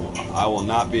 I will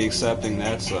not be accepting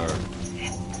that, sir.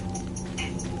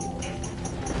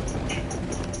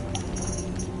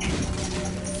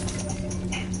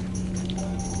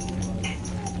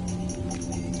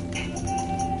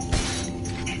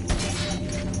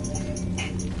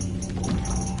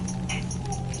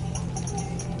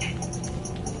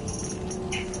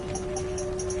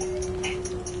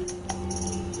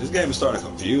 This game is starting to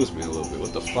confuse me a little bit.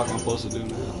 What the fuck am I supposed to do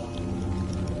now?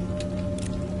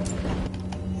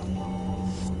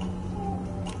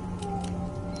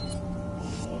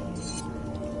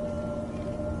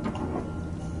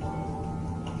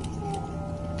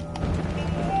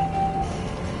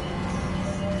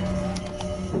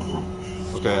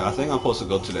 Okay, I think I'm supposed to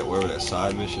go to that wherever that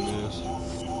side mission is.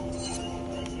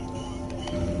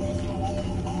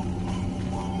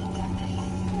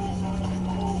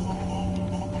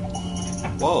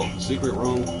 Whoa, secret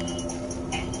room.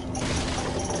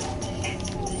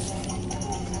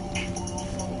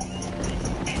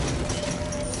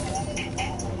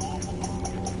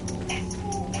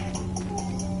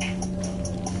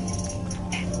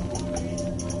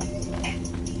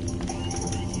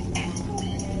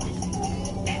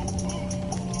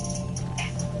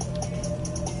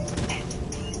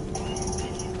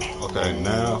 Okay,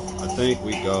 now I think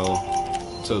we go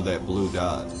to that blue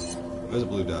dot. Where's the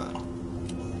blue dot?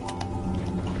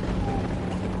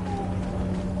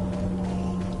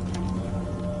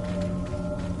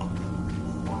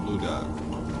 Blue dot.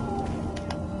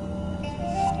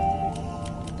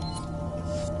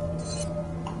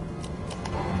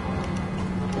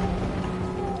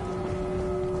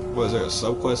 What, is there a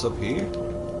subquest up here?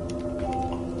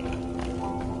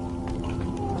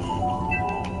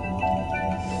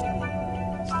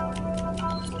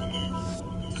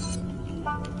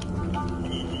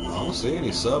 I don't see any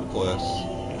subquests.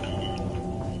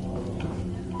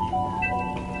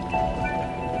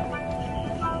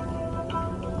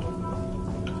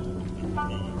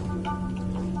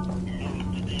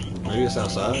 Maybe it's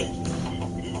outside.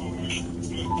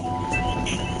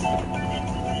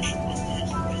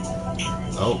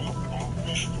 Oh.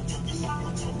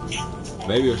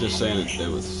 Maybe it was just saying that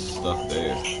there was stuff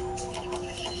there.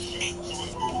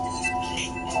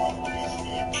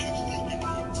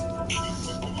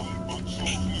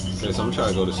 Okay, so I'm trying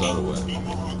to go this other way.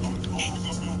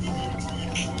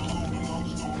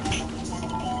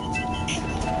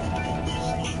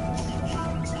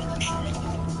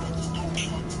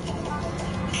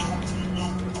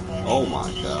 Oh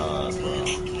my god, bro.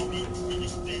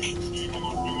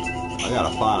 I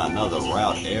gotta find another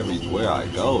route everywhere I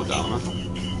go, don't I?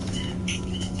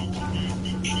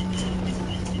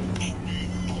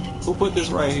 Who put this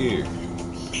right here?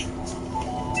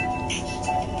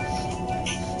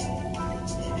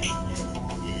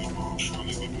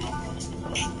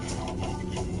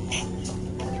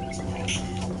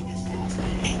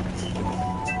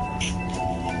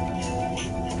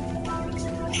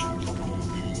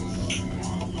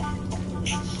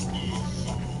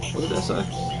 What did that say?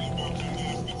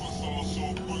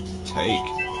 Take.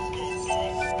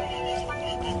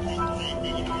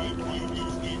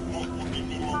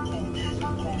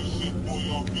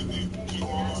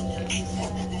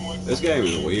 This game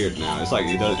is weird now. It's like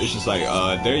it does. It's just like,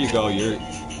 there you go. You're,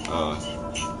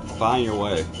 find your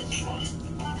way.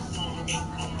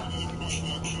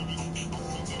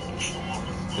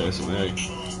 There's some egg.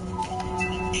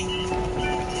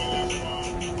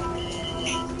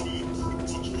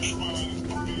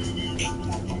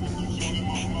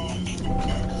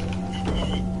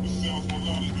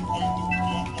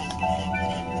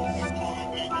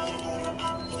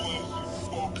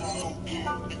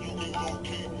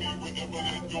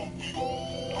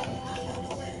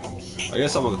 I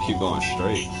guess I'm gonna keep going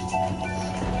straight.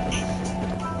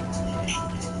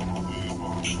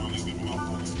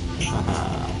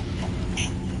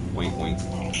 Wink, wink.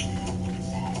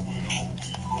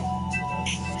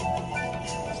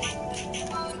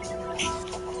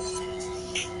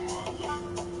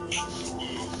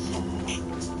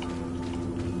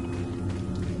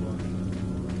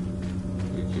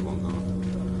 We keep on going.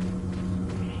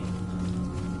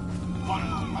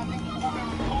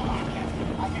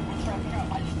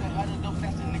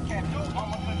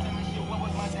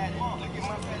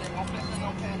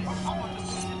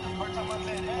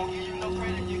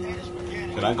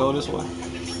 Can I go this way?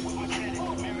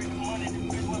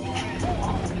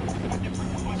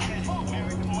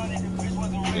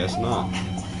 Guess not.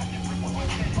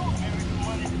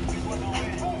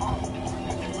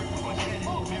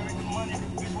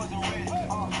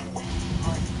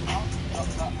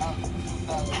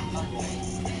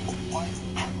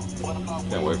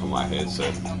 Can't wait for my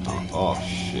headset. Oh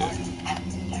shit.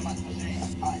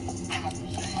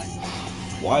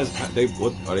 Why is they?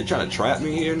 What are they trying to trap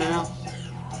me here now?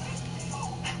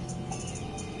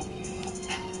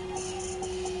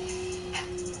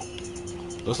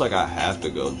 Looks like I have to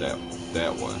go that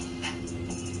way.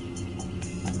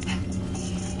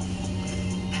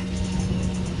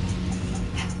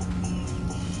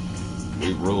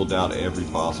 We ruled out every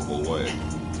possible way.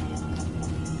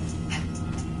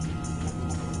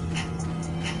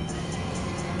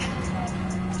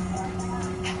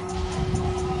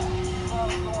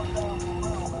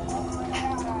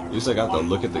 At least I got to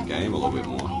look at the game a little bit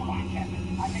more.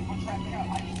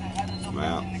 I'm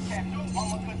out.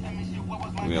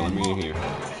 Yeah, let me in here.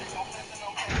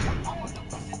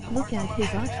 Look at his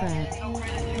attract.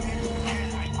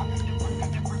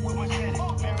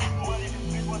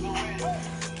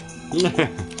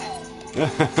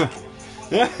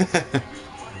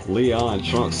 Leon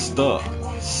trunk stuck.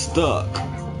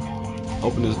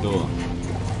 Open this door.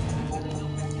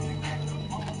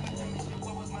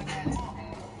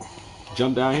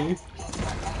 Jump down here.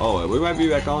 Oh, we might be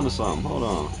back on to something. Hold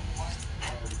on.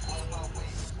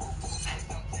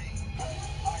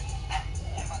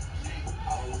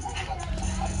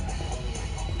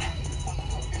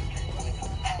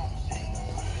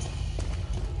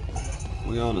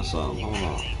 We on to something. Hold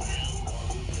on.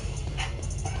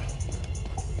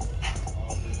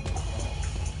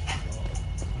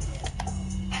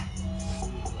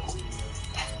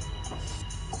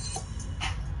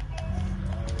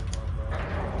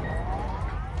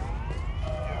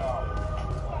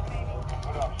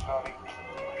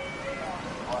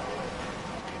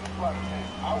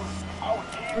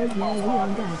 Oh yeah, we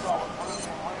on that.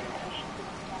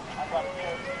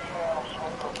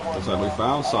 Looks like we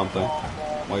found something.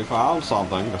 We found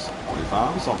something. We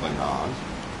found something, guys.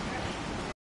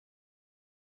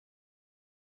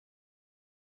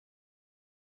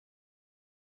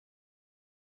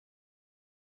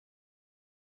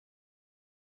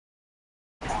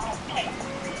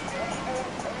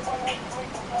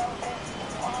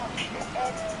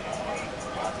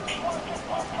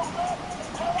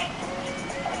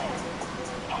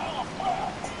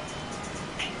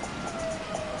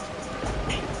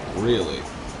 Really?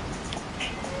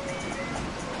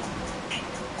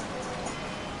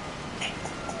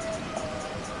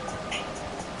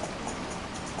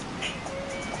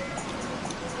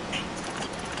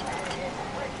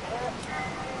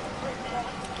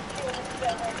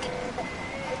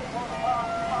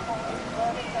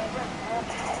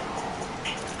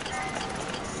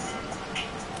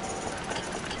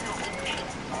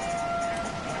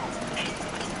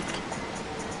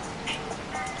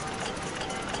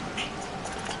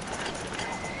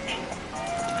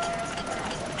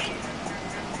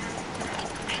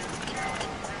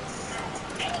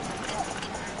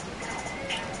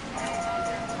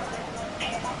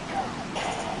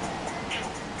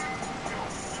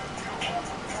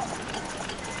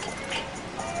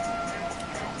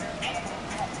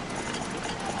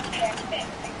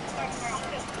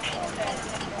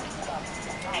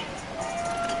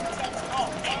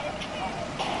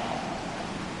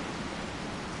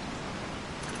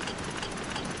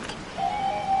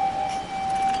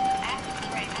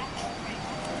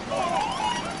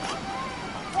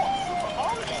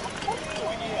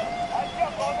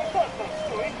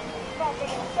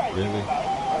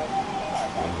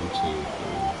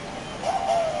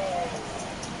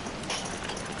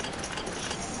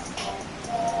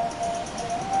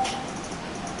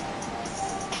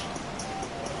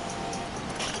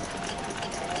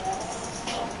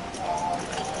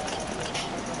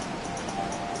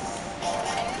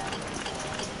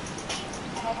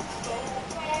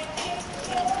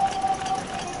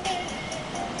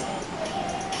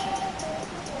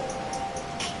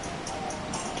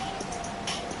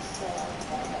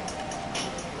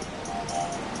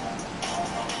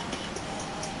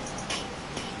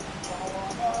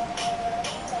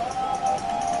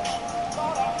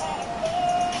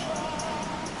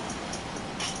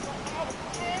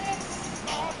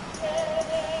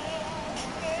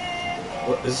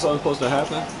 Is this something supposed to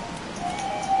happen?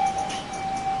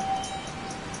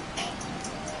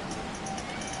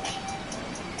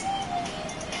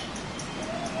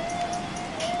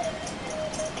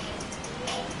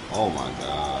 Oh my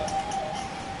god.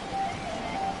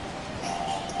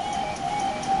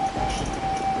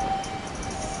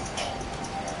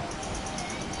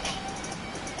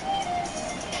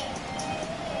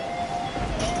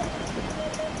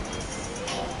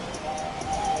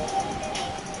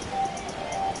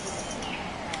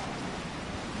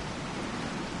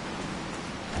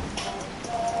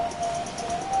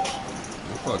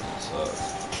 That fucking sucks.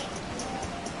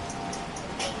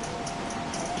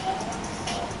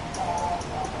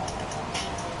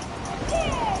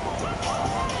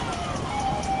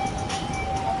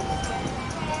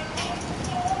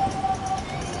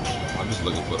 I'm just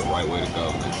looking for the right way to go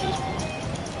at this point.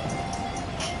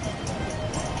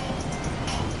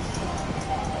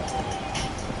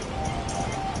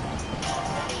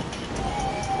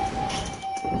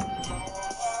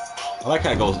 I like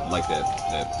how it goes like that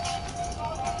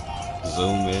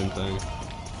zoom in thing.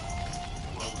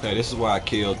 Okay, this is where I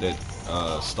killed that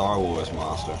Star Wars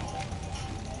monster.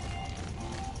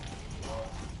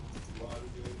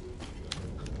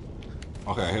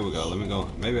 Okay, here we go. Let me go.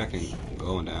 Maybe I can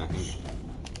go in down here.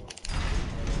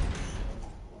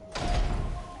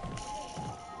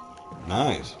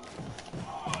 Nice.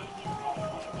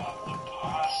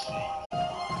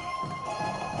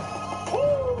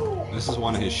 This is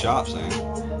one of his shops, ain't it?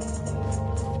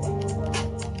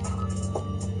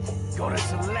 Got a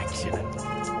selection.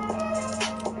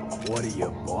 What are you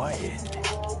buying?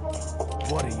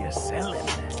 What are you selling?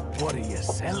 What are you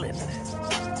selling?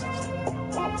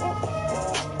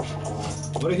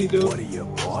 What did he do? What are you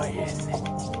buying?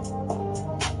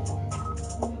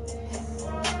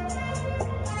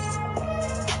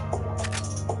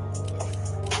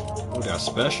 We got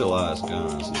specialized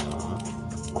guns now, huh?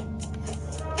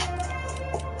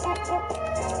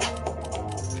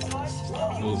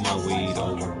 Move my weed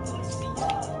over.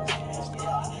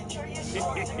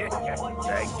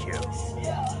 Thank you.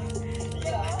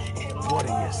 What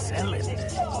are you selling?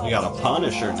 We got a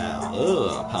Punisher now.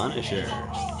 Ugh, Punisher.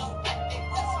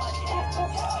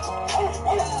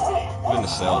 I'm gonna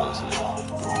sell this now.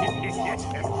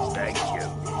 Thank you.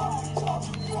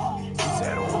 Is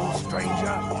that all,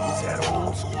 stranger? Is that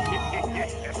all?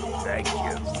 Thank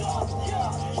you.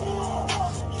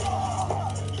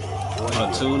 I'm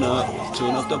gonna tune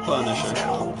up the Is Punisher. that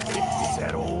all? Is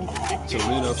that all?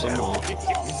 Tune it up some more.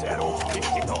 Is that all?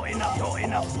 Not enough, not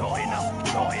enough, not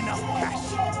enough, not enough cash.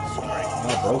 Straight. Am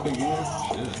I broke again?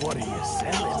 Shit. What are you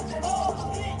selling?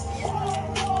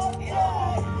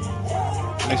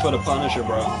 Thanks for the Punisher,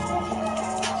 bro.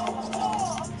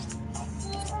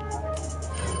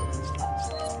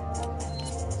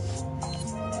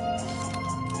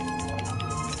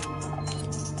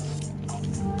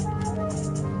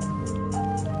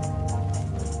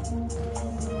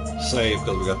 Save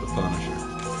because we got the Punisher.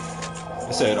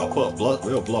 It said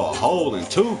we'll blow a hole in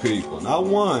 2 people, not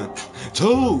 1,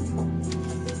 2.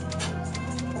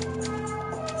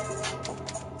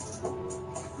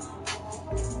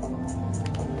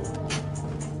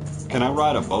 Can I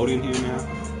ride a boat in here now?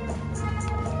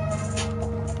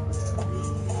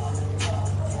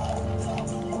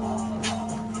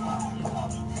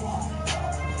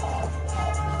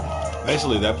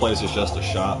 Basically, that place is just a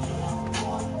shop.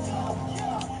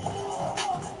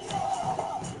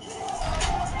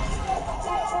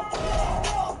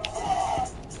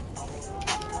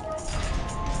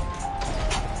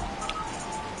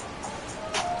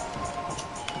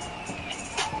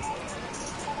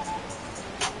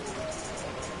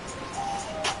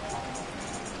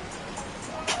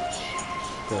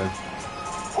 Okay.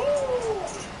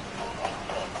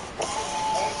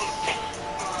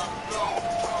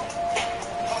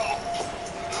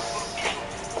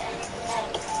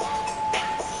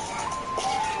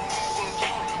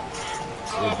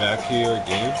 We're back here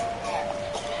again.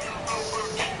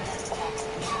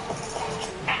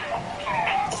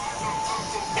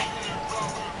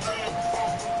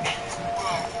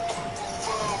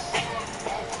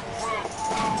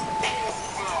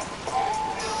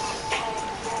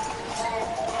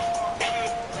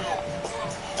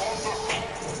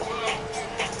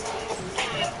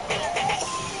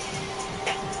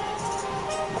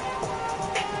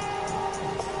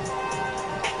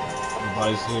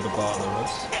 Nobody's here to bother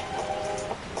us.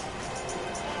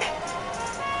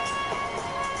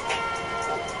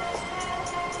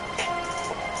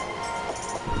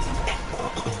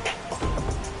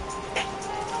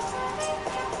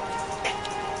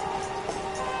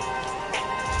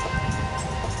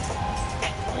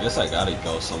 guess I gotta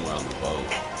go somewhere on the boat.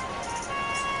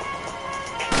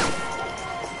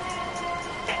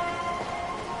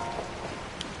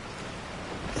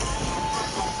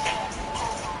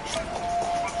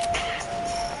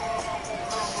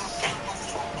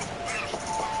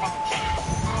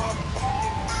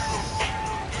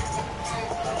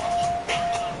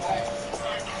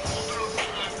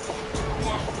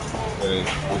 Okay, we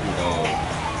can go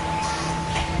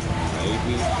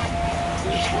maybe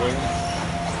this way.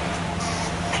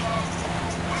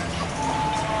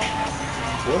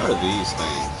 What are these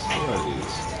things? What are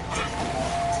these?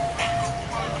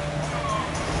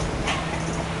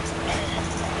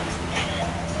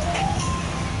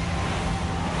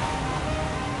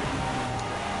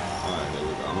 Alright, here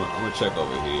we go. I'm gonna check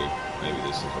over here. Maybe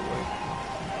this is the way.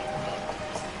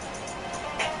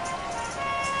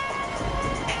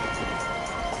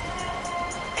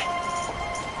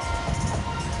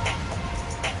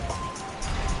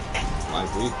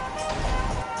 Might be.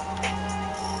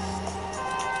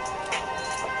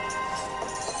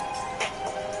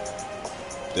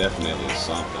 Definitely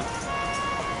something.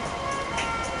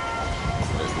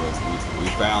 We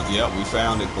found, yep, we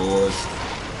found it, boys.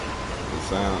 We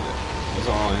found it. What's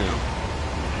wrong with him?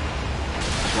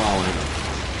 What's wrong with him?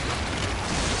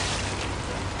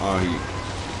 Oh,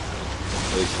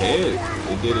 his head,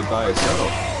 he did it by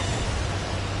itself.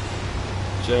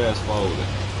 Jazz folded.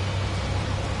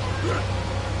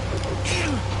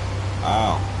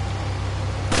 Ow.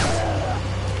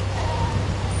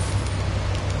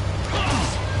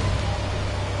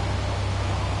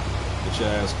 Get your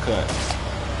ass cut.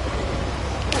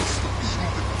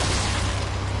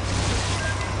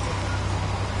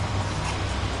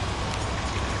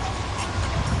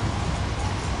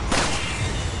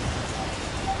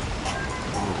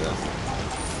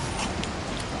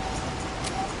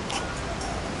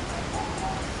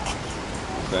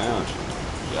 Found you.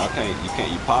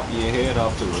 You pop your head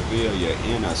off to reveal your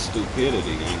inner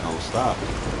stupidity. Ain't gonna stop it.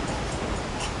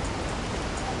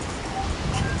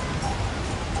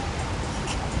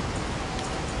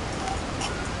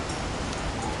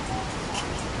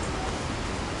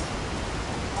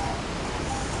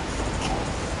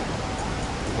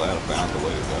 I'm glad I found the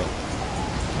way to go.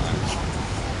 Nice.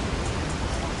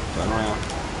 Turn around.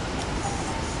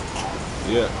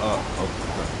 Yeah,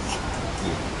 okay.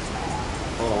 Yeah.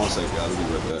 Hold on one second, guys. I'll be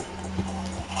right back.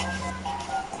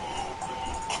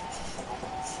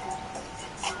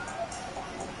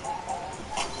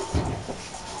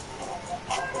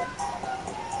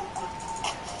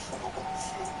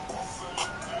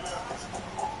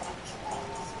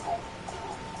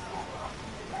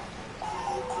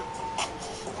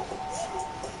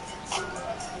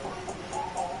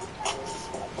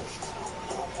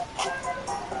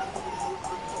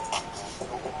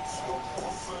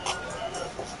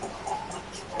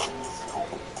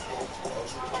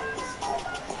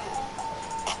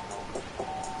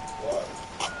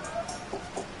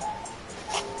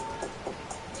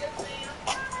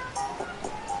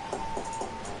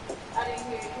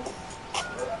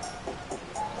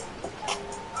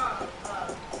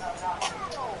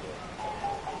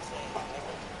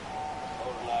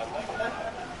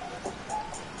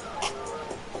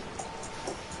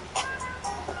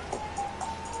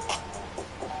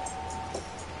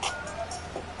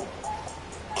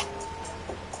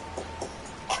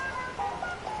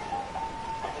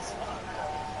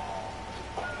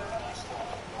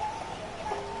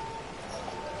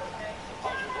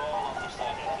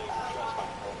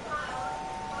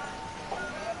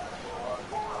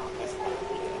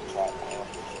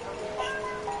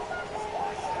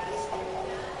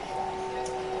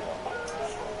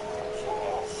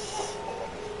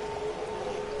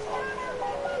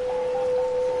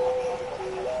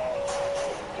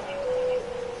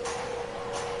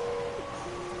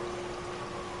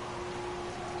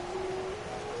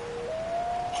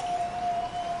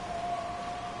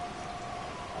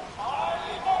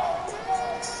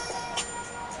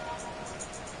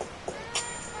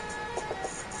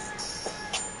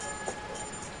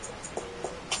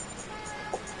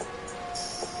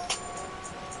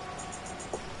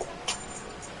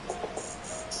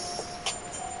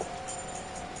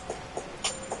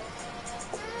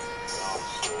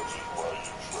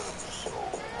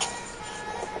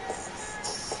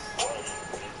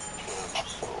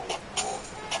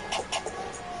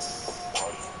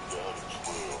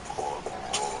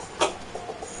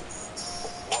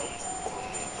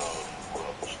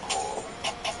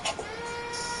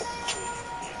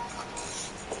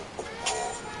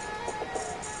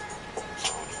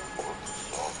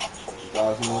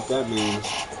 guys know what that means.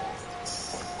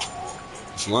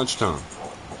 It's lunchtime.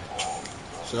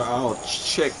 So I'll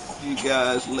check you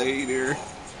guys later.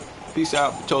 Peace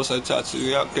out, Tosa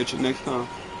Tatsu. I'll catch you next time.